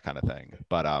page with that kind of thing.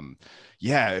 But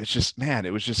it's just, man,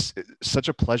 it was just such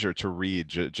a pleasure to read,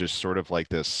 just sort of like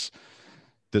this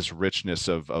richness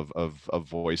of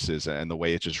voices, and the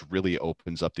way it just really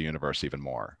opens up the universe even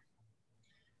more.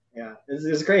 Yeah,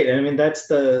 it's great. And I mean, that's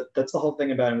the whole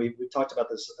thing about it. And we've talked about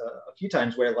this a few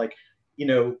times, where like,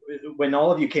 when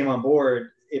all of you came on board,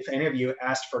 if any of you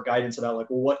asked for guidance about like,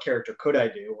 well, what character could I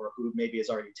do, or who maybe is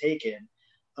already taken,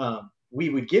 we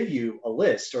would give you a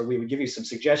list, or we would give you some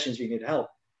suggestions if you need help.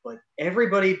 But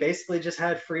everybody basically just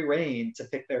had free reign to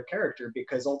pick their character,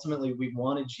 because ultimately we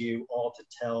wanted you all to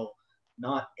tell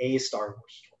not a Star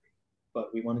Wars story,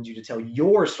 but we wanted you to tell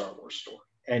your Star Wars story.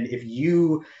 And if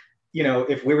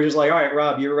if we were just like, all right,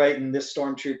 Rob, you're writing this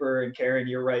Stormtrooper, and Karen,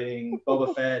 you're writing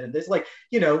Boba Fett, and this, like,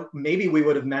 maybe we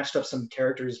would have matched up some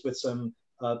characters with some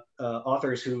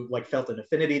authors who like felt an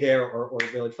affinity there, or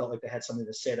really felt like they had something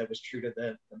to say that was true to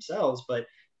themselves. But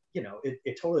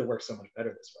it totally works so much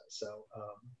better this way. So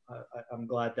I'm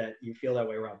glad that you feel that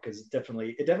way, Rob, because it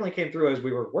definitely came through as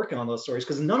we were working on those stories,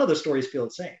 because none of the stories feel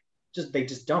the same. They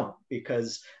just don't,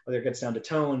 because whether it gets down to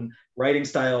tone, writing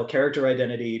style, character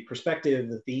identity, perspective,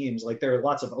 the themes, like there are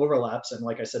lots of overlaps. And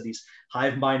like I said, these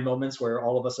hive mind moments where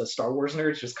all of us as Star Wars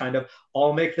nerds just kind of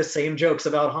all make the same jokes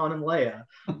about Han and Leia,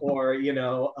 or,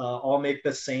 all make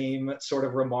the same sort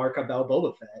of remark about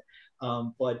Boba Fett.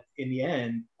 But in the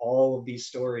end, all of these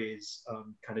stories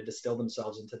kind of distill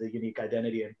themselves into the unique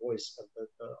identity and voice of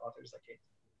the authors that came.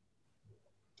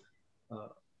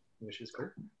 Which is cool.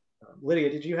 Lydia,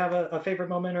 did you have a favorite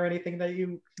moment or anything that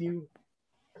you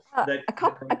a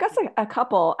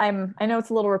couple. I know it's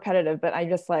a little repetitive, but I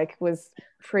just was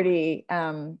pretty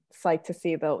psyched to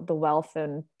see the wealth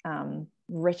and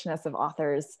richness of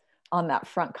authors on that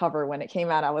front cover. When it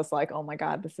came out, I was like, oh my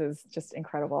God, this is just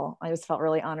incredible. I just felt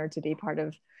really honored to be part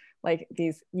of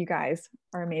these. You guys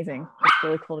are amazing. It's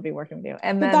really cool to be working with you.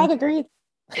 And then the dog agrees.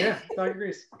 Yeah, dog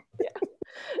agrees. Yeah.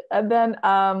 And then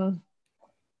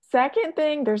second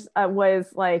thing, was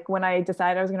when I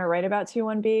decided I was going to write about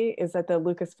 21B, is that the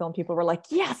Lucasfilm people were like,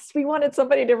 yes, we wanted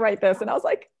somebody to write this. And I was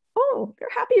like, oh, they're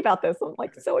happy about this. I'm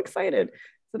so excited.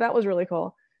 So that was really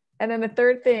cool. And then the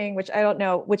third thing, which I don't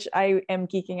know, which I am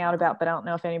geeking out about, but I don't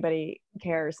know if anybody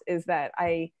cares, is that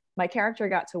my character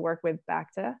got to work with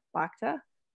Bacta,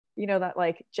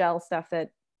 that gel stuff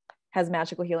that has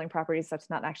magical healing properties. That's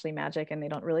not actually magic, and they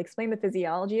don't really explain the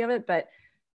physiology of it, but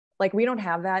Like, we don't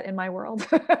have that in my world.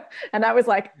 And I was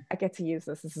like, I get to use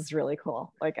this. This is really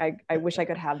cool. Like, I wish I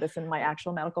could have this in my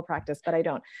actual medical practice, but I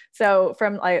don't. So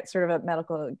from like sort of a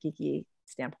medical geeky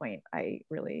standpoint, I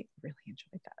really, really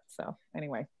enjoyed that. So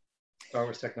anyway. Star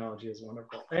Wars technology is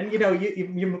wonderful. And, you know,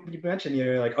 you mentioned, you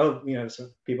know, like, oh, you know,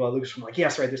 some people at Lucasfilm like,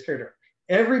 yes, right, this character.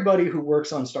 Everybody who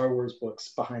works on Star Wars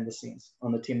books behind the scenes,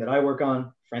 on the team that I work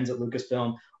on, friends at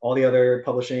Lucasfilm, all the other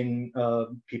publishing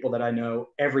people that I know,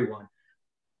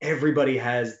 everybody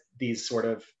has these sort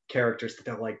of characters that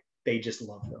they're like, they just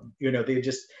love them. You know, they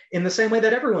just, in the same way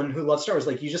that everyone who loves Star Wars,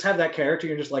 like, you just have that character,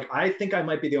 you're just like, I think I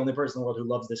might be the only person in the world who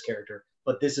loves this character,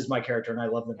 but this is my character and I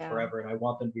love them forever and I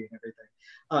want them to be in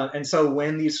everything. And so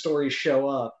when these stories show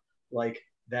up like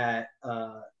that,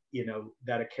 you know,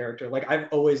 that a character, like, I've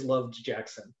always loved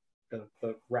Jackson,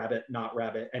 the rabbit, not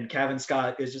rabbit. And Cavan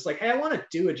Scott is just like, hey, I want to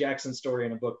do a Jackson story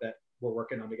in a book that we're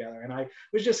working on together. And I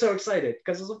was just so excited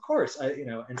because, of course, you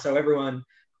know, and so everyone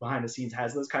behind the scenes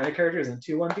has those kind of characters, and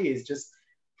 2-1-B is just,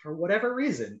 for whatever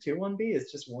reason, 2-1-B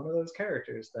is just one of those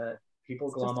characters that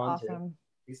people glom onto. Awesome.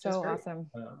 He's so just awesome.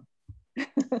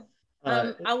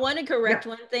 I want to correct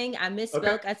one thing. I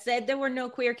misspoke. Okay. I said there were no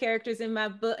queer characters in my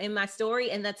book, in my story,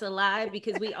 and that's a lie,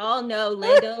 because we all know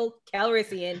Lando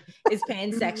Calrissian is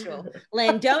pansexual.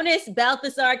 Landonis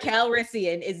Balthasar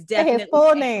Calrissian is definitely his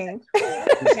full name.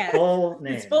 His full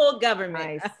name. His full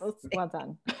government. Nice. Well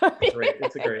done. Great.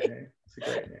 It's a great name. It's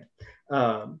a great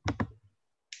name.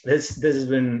 This has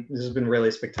been really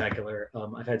spectacular.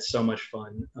 I've had so much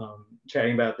fun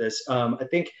chatting about this. I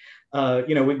think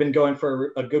you know, we've been going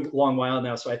for a good long while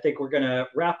now, so I think we're gonna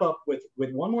wrap up with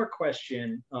one more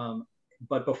question.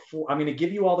 But before, I'm gonna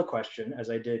give you all the question as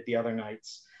I did the other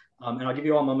nights, and I'll give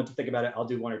you all a moment to think about it. I'll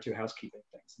do 1 or 2 housekeeping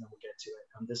things, and then we'll get to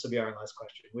it. This will be our last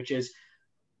question, which is,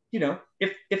 you know,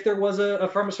 if there was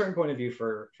from a certain point of view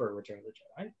for Return of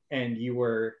the Jedi, and you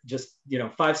were just, you know,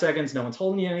 5 seconds, no one's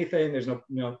holding you anything, there's no,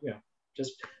 you know,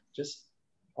 just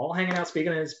all hanging out,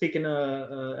 speaking as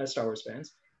Star Wars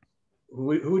fans,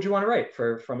 who would you want to write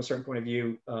from a certain point of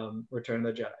view, Return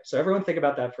of the Jedi? So everyone think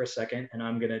about that for a second, and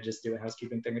I'm gonna just do a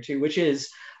housekeeping thing or two, which is,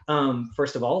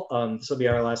 first of all, this will be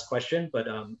our last question, but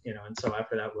you know, and so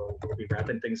after that we'll be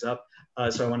wrapping things up.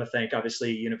 So I want to thank,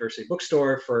 obviously, University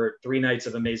Bookstore for 3 nights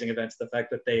of amazing events. The fact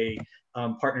that they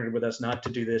partnered with us not to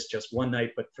do this just 1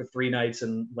 night, but for 3 nights,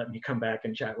 and let me come back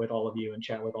and chat with all of you and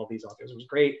chat with all these authors, was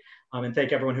great. And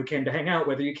thank everyone who came to hang out,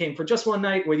 whether you came for just 1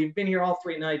 night, whether you've been here all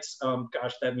 3 nights.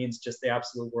 Gosh, that means just the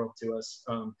absolute world to us.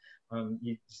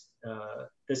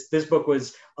 This book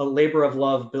was a labor of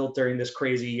love built during this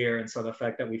crazy year, and so the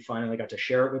fact that we finally got to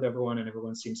share it with everyone, and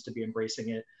everyone seems to be embracing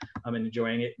it and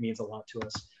enjoying it, means a lot to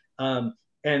us.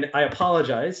 And I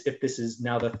apologize if this is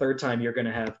now the 3rd time you're going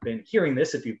to have been hearing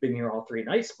this, if you've been here all 3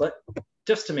 nights, but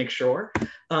just to make sure,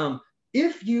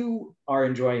 if you are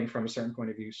enjoying, from a certain point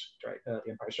of view, The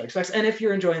Empire Strikes Back, and if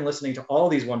you're enjoying listening to all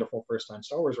these wonderful first-time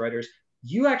Star Wars writers,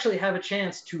 you actually have a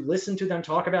chance to listen to them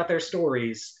talk about their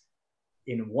stories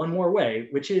in one more way,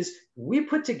 which is, we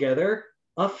put together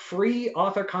a free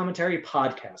author commentary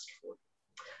podcast for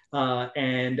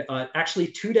you. Actually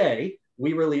today,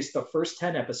 we released the first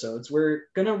 10 episodes. We're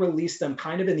gonna release them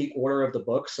kind of in the order of the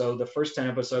book. So the first 10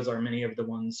 episodes are many of the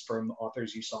ones from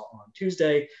authors you saw on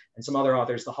Tuesday, and some other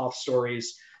authors, the Hoff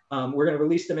stories. We're gonna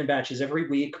release them in batches every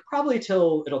week,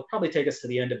 it'll probably take us to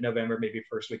the end of November, maybe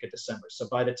first week of December. So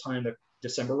by the time that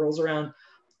December rolls around,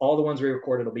 all the ones we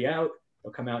recorded will be out.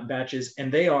 They'll come out in batches,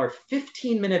 and they are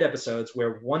 15-minute episodes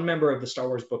where one member of the Star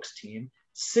Wars Books team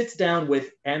sits down with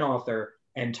an author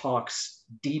and talks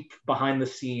deep behind the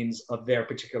scenes of their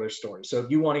particular story. So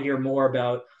if you want to hear more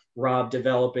about Rob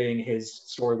developing his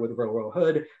story with Row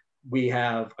Hood, we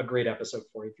have a great episode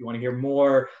for you. If you want to hear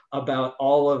more about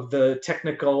all of the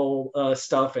technical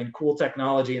stuff and cool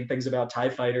technology and things about TIE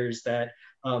fighters that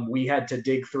we had to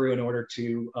dig through in order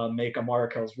to make Amara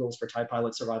Kell's rules for TIE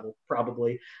pilot survival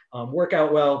probably work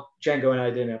out well, Django and I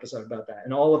did an episode about that.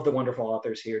 And all of the wonderful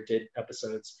authors here did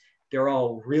episodes. They're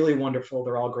all really wonderful.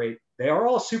 They're all great. They are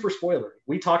all super spoilery.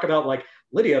 We talk about, like,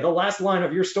 Lydia, the last line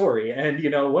of your story, and, you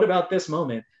know, what about this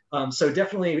moment? So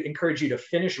definitely encourage you to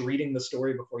finish reading the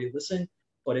story before you listen.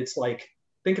 But it's like,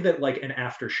 think of it like an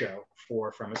after show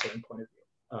from a certain point of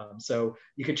view. So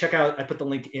you can check out, I put the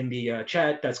link in the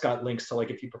chat. That's got links to, like,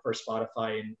 if you prefer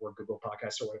Spotify or Google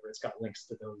Podcasts or whatever, it's got links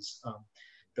to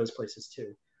those places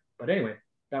too. But anyway,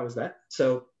 that was that.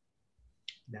 So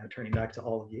now turning back to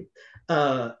all of you.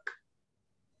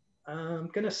 I'm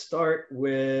gonna start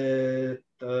with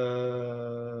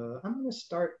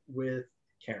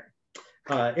Karen.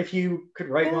 If you could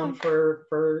write one for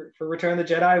Return of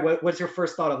the Jedi, what's your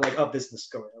first thought of, like, oh, this is the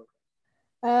story?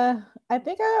 I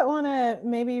think I want to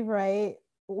maybe write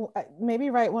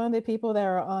one of the people that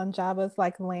are on Jabba's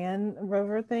like Land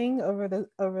Rover thing over the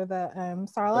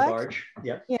Sarlacc. The barge.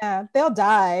 Yep. Yeah, they'll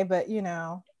die, but you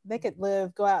know they could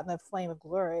live, go out in the flame of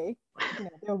glory. You know,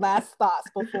 their last thoughts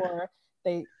before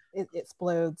it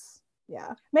explodes.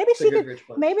 Yeah, maybe she could.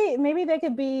 Maybe they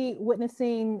could be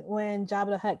witnessing when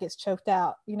Jabba the Hutt gets choked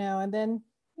out. You know, and then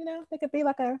you know they could be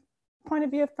like a point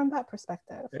of view from that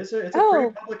perspective. It's a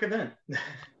pretty public event.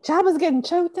 Jabba's getting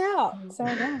choked out. So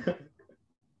yeah.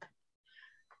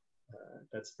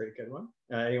 That's a pretty good one.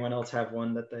 Anyone else have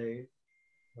one that they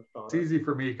have thought It's easy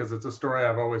for me because it's a story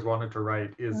I've always wanted to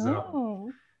write. Is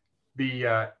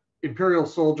the Imperial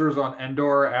soldiers on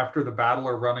Endor after the battle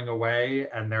are running away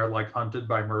and they're like hunted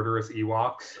by murderous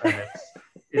Ewoks, and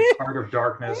it's Heart of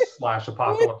Darkness /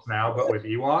 Apocalypse Now, but with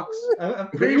Ewoks.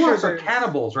 The Ewoks are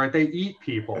cannibals, right? They eat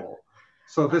people.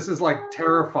 So this is like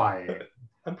terrifying.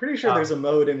 I'm pretty sure there's a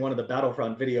mode in one of the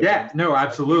Battlefront video games. Yeah, no,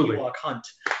 absolutely. Ewok hunt.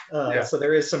 So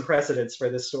there is some precedence for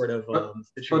this sort of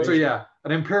situation. But so yeah,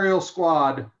 an Imperial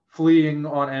squad fleeing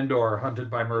on Endor, hunted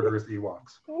by murderous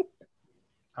Ewoks.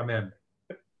 I'm in.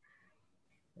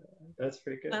 That's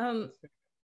pretty good.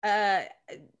 I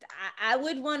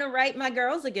would want to write my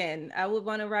girls again. I would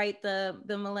want to write the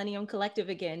Millennium Collective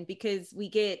again, because we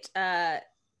get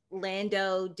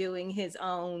Lando doing his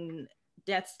own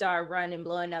Death Star run and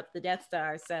blowing up the Death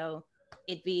Star. So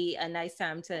it'd be a nice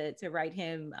time to write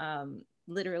him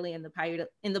literally in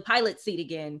the pilot seat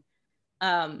again.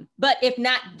 But if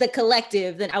not the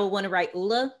collective, then I would want to write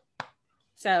Ula.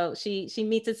 So she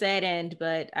meets a sad end,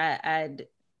 but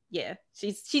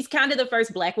she's kind of the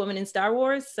first Black woman in Star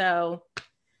Wars. So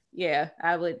yeah,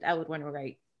 I would want to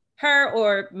write her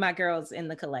or my girls in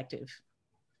the collective.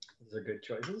 Those are good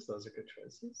choices.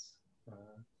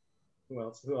 Who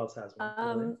else has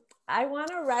one? I want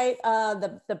to write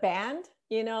the band.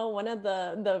 You know, one of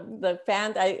the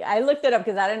band. I looked it up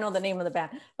because I didn't know the name of the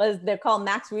band, but they're called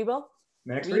Max Rebo.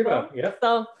 Max Rebo, yeah.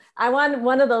 So I want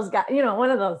one of those guys. You know,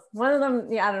 one of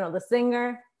them. Yeah, I don't know, the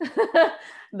singer,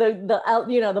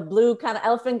 the blue kind of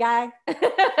elephant guy.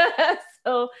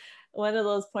 So one of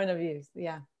those point of views.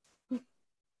 Yeah.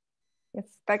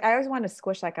 It's like I always want to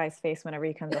squish that guy's face whenever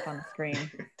he comes up on the screen.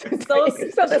 so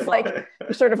it's like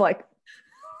sort of like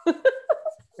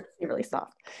really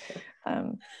soft.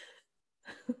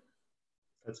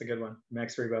 That's a good one.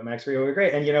 Max Rebo were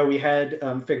great. And you know, we had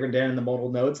Figrin Dan and the Modal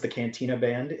Nodes, the Cantina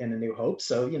band in A New Hope.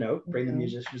 So you know, bring the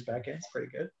musicians back in. It's pretty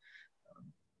good.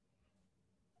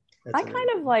 I kind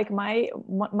of like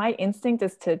my instinct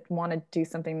is to want to do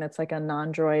something that's like a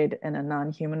non-droid and a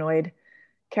non-humanoid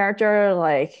character,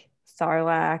 like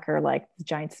Sarlacc or like the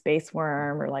giant space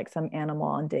worm or like some animal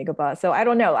on Dagobah. So I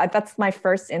don't know. That's my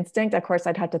first instinct. Of course,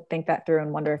 I'd have to think that through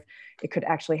and wonder if it could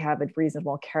actually have a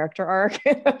reasonable character arc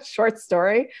in a short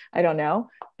story. I don't know,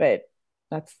 but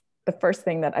that's the first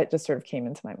thing that I just sort of came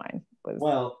into my mind.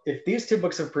 Well, if these two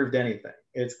books have proved anything,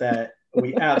 it's that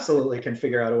we absolutely can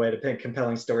figure out a way to pick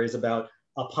compelling stories about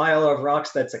a pile of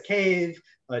rocks that's a cave,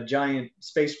 a giant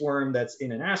space worm that's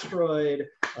in an asteroid,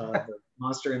 the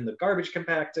monster in the garbage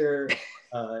compactor.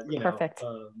 Perfect.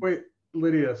 Wait,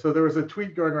 Lydia, so there was a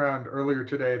tweet going around earlier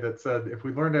today that said, if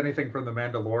we learned anything from The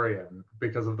Mandalorian,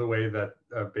 because of the way that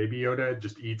Baby Yoda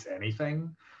just eats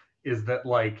anything, is that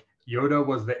like Yoda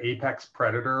was the apex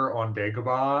predator on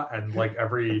Dagobah, and like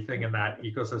everything in that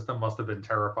ecosystem must have been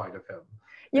terrified of him.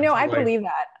 You know, I believe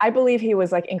that. I believe he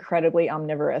was like incredibly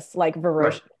omnivorous, like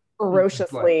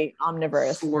ferociously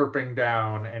omnivorous. Slurping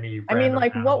down any I mean,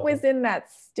 like animal. what was in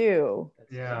that stew?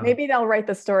 Yeah. Maybe they'll write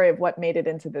the story of what made it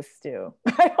into this stew.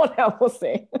 I don't know. We'll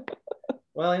see.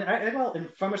 Well, and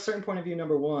from a certain point of view,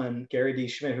 number one, Gary D.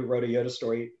 Schmidt, who wrote a Yoda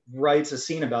story, writes a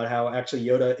scene about how actually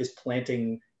Yoda is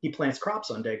he plants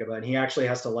crops on Dagobah, and he actually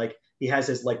has to he has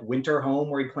his like winter home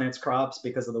where he plants crops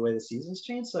because of the way the seasons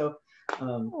change. So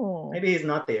maybe he's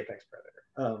not the apex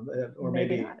predator, or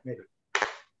maybe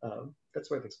that's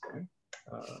worth exploring.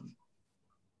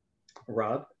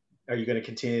 Rob, are you going to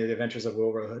continue the adventures of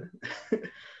Will Hood?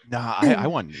 Nah, I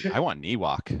want an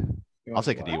Ewok. I'll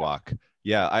take an Ewok.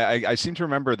 Yeah, I seem to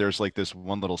remember there's like this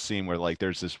one little scene where like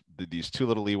there's these two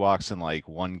little Ewoks and like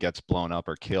one gets blown up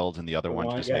or killed and the other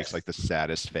one just makes like the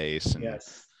saddest face. And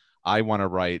I want to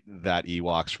write that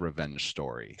Ewok's revenge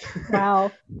story.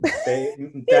 Wow.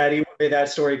 that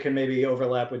story can maybe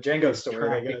overlap with Django's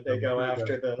story. They go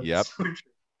after the. Yep.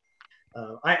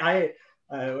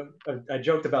 I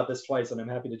joked about this twice, and I'm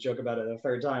happy to joke about it a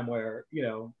third time, where, you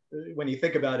know, when you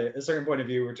think about it, a certain point of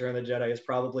view, Return of the Jedi is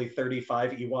probably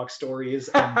 35 Ewok stories,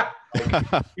 and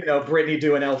you know, Brittany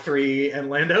doing L3 and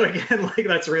Lando again, like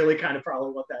that's really kind of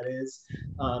probably what that is.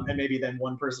 and maybe then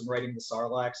one person writing the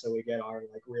Sarlacc, so we get our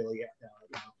like really,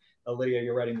 Lydia,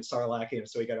 you're writing the Sarlacc,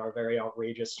 so we get our very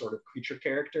outrageous sort of creature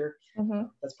character.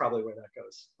 That's probably where that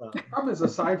goes. The problem is,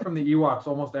 aside from the Ewoks,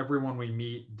 almost everyone we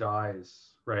meet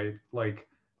dies, right? Like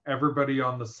everybody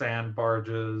on the sand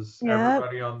barges,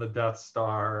 everybody on the Death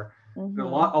Star. A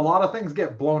lot of things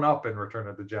get blown up in Return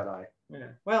of the Jedi. Yeah.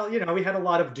 Well, we had a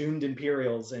lot of doomed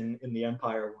Imperials in the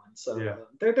Empire one, so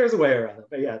there's a way around it.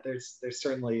 But yeah, there's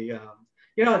certainly,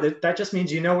 that just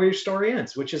means where your story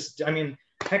ends, which is, I mean,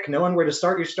 heck, knowing where to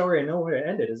start your story and knowing where to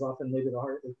end it is often maybe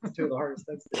two of the hardest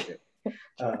things to do.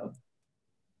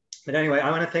 But anyway, I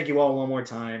want to thank you all one more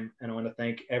time, and I want to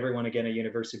thank everyone again at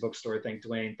University Bookstore. Thank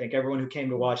Dwayne. Thank everyone who came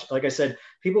to watch. Like I said,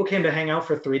 people came to hang out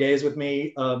for 3 days with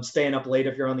me, staying up late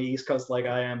if you're on the East Coast like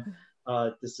I am.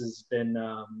 This has been,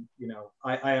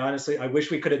 I honestly, I wish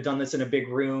we could have done this in a big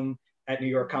room at New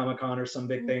York Comic Con or some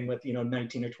big thing with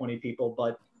 19 or 20 people,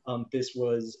 but this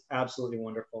was absolutely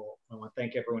wonderful. I want to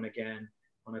thank everyone again.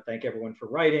 I want to thank everyone for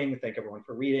writing, thank everyone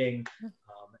for reading,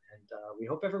 and we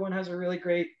hope everyone has a really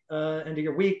great end of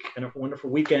your week and a wonderful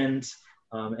weekend,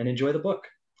 and enjoy the book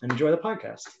and enjoy the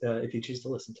podcast if you choose to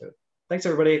listen to it. Thanks,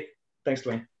 everybody. Thanks,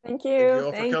 Dwayne. Thank you. Thank you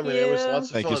all for coming. It was lots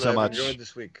of fun. Thank you so much. I've enjoyed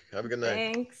this week. Have a good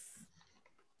night. Thanks.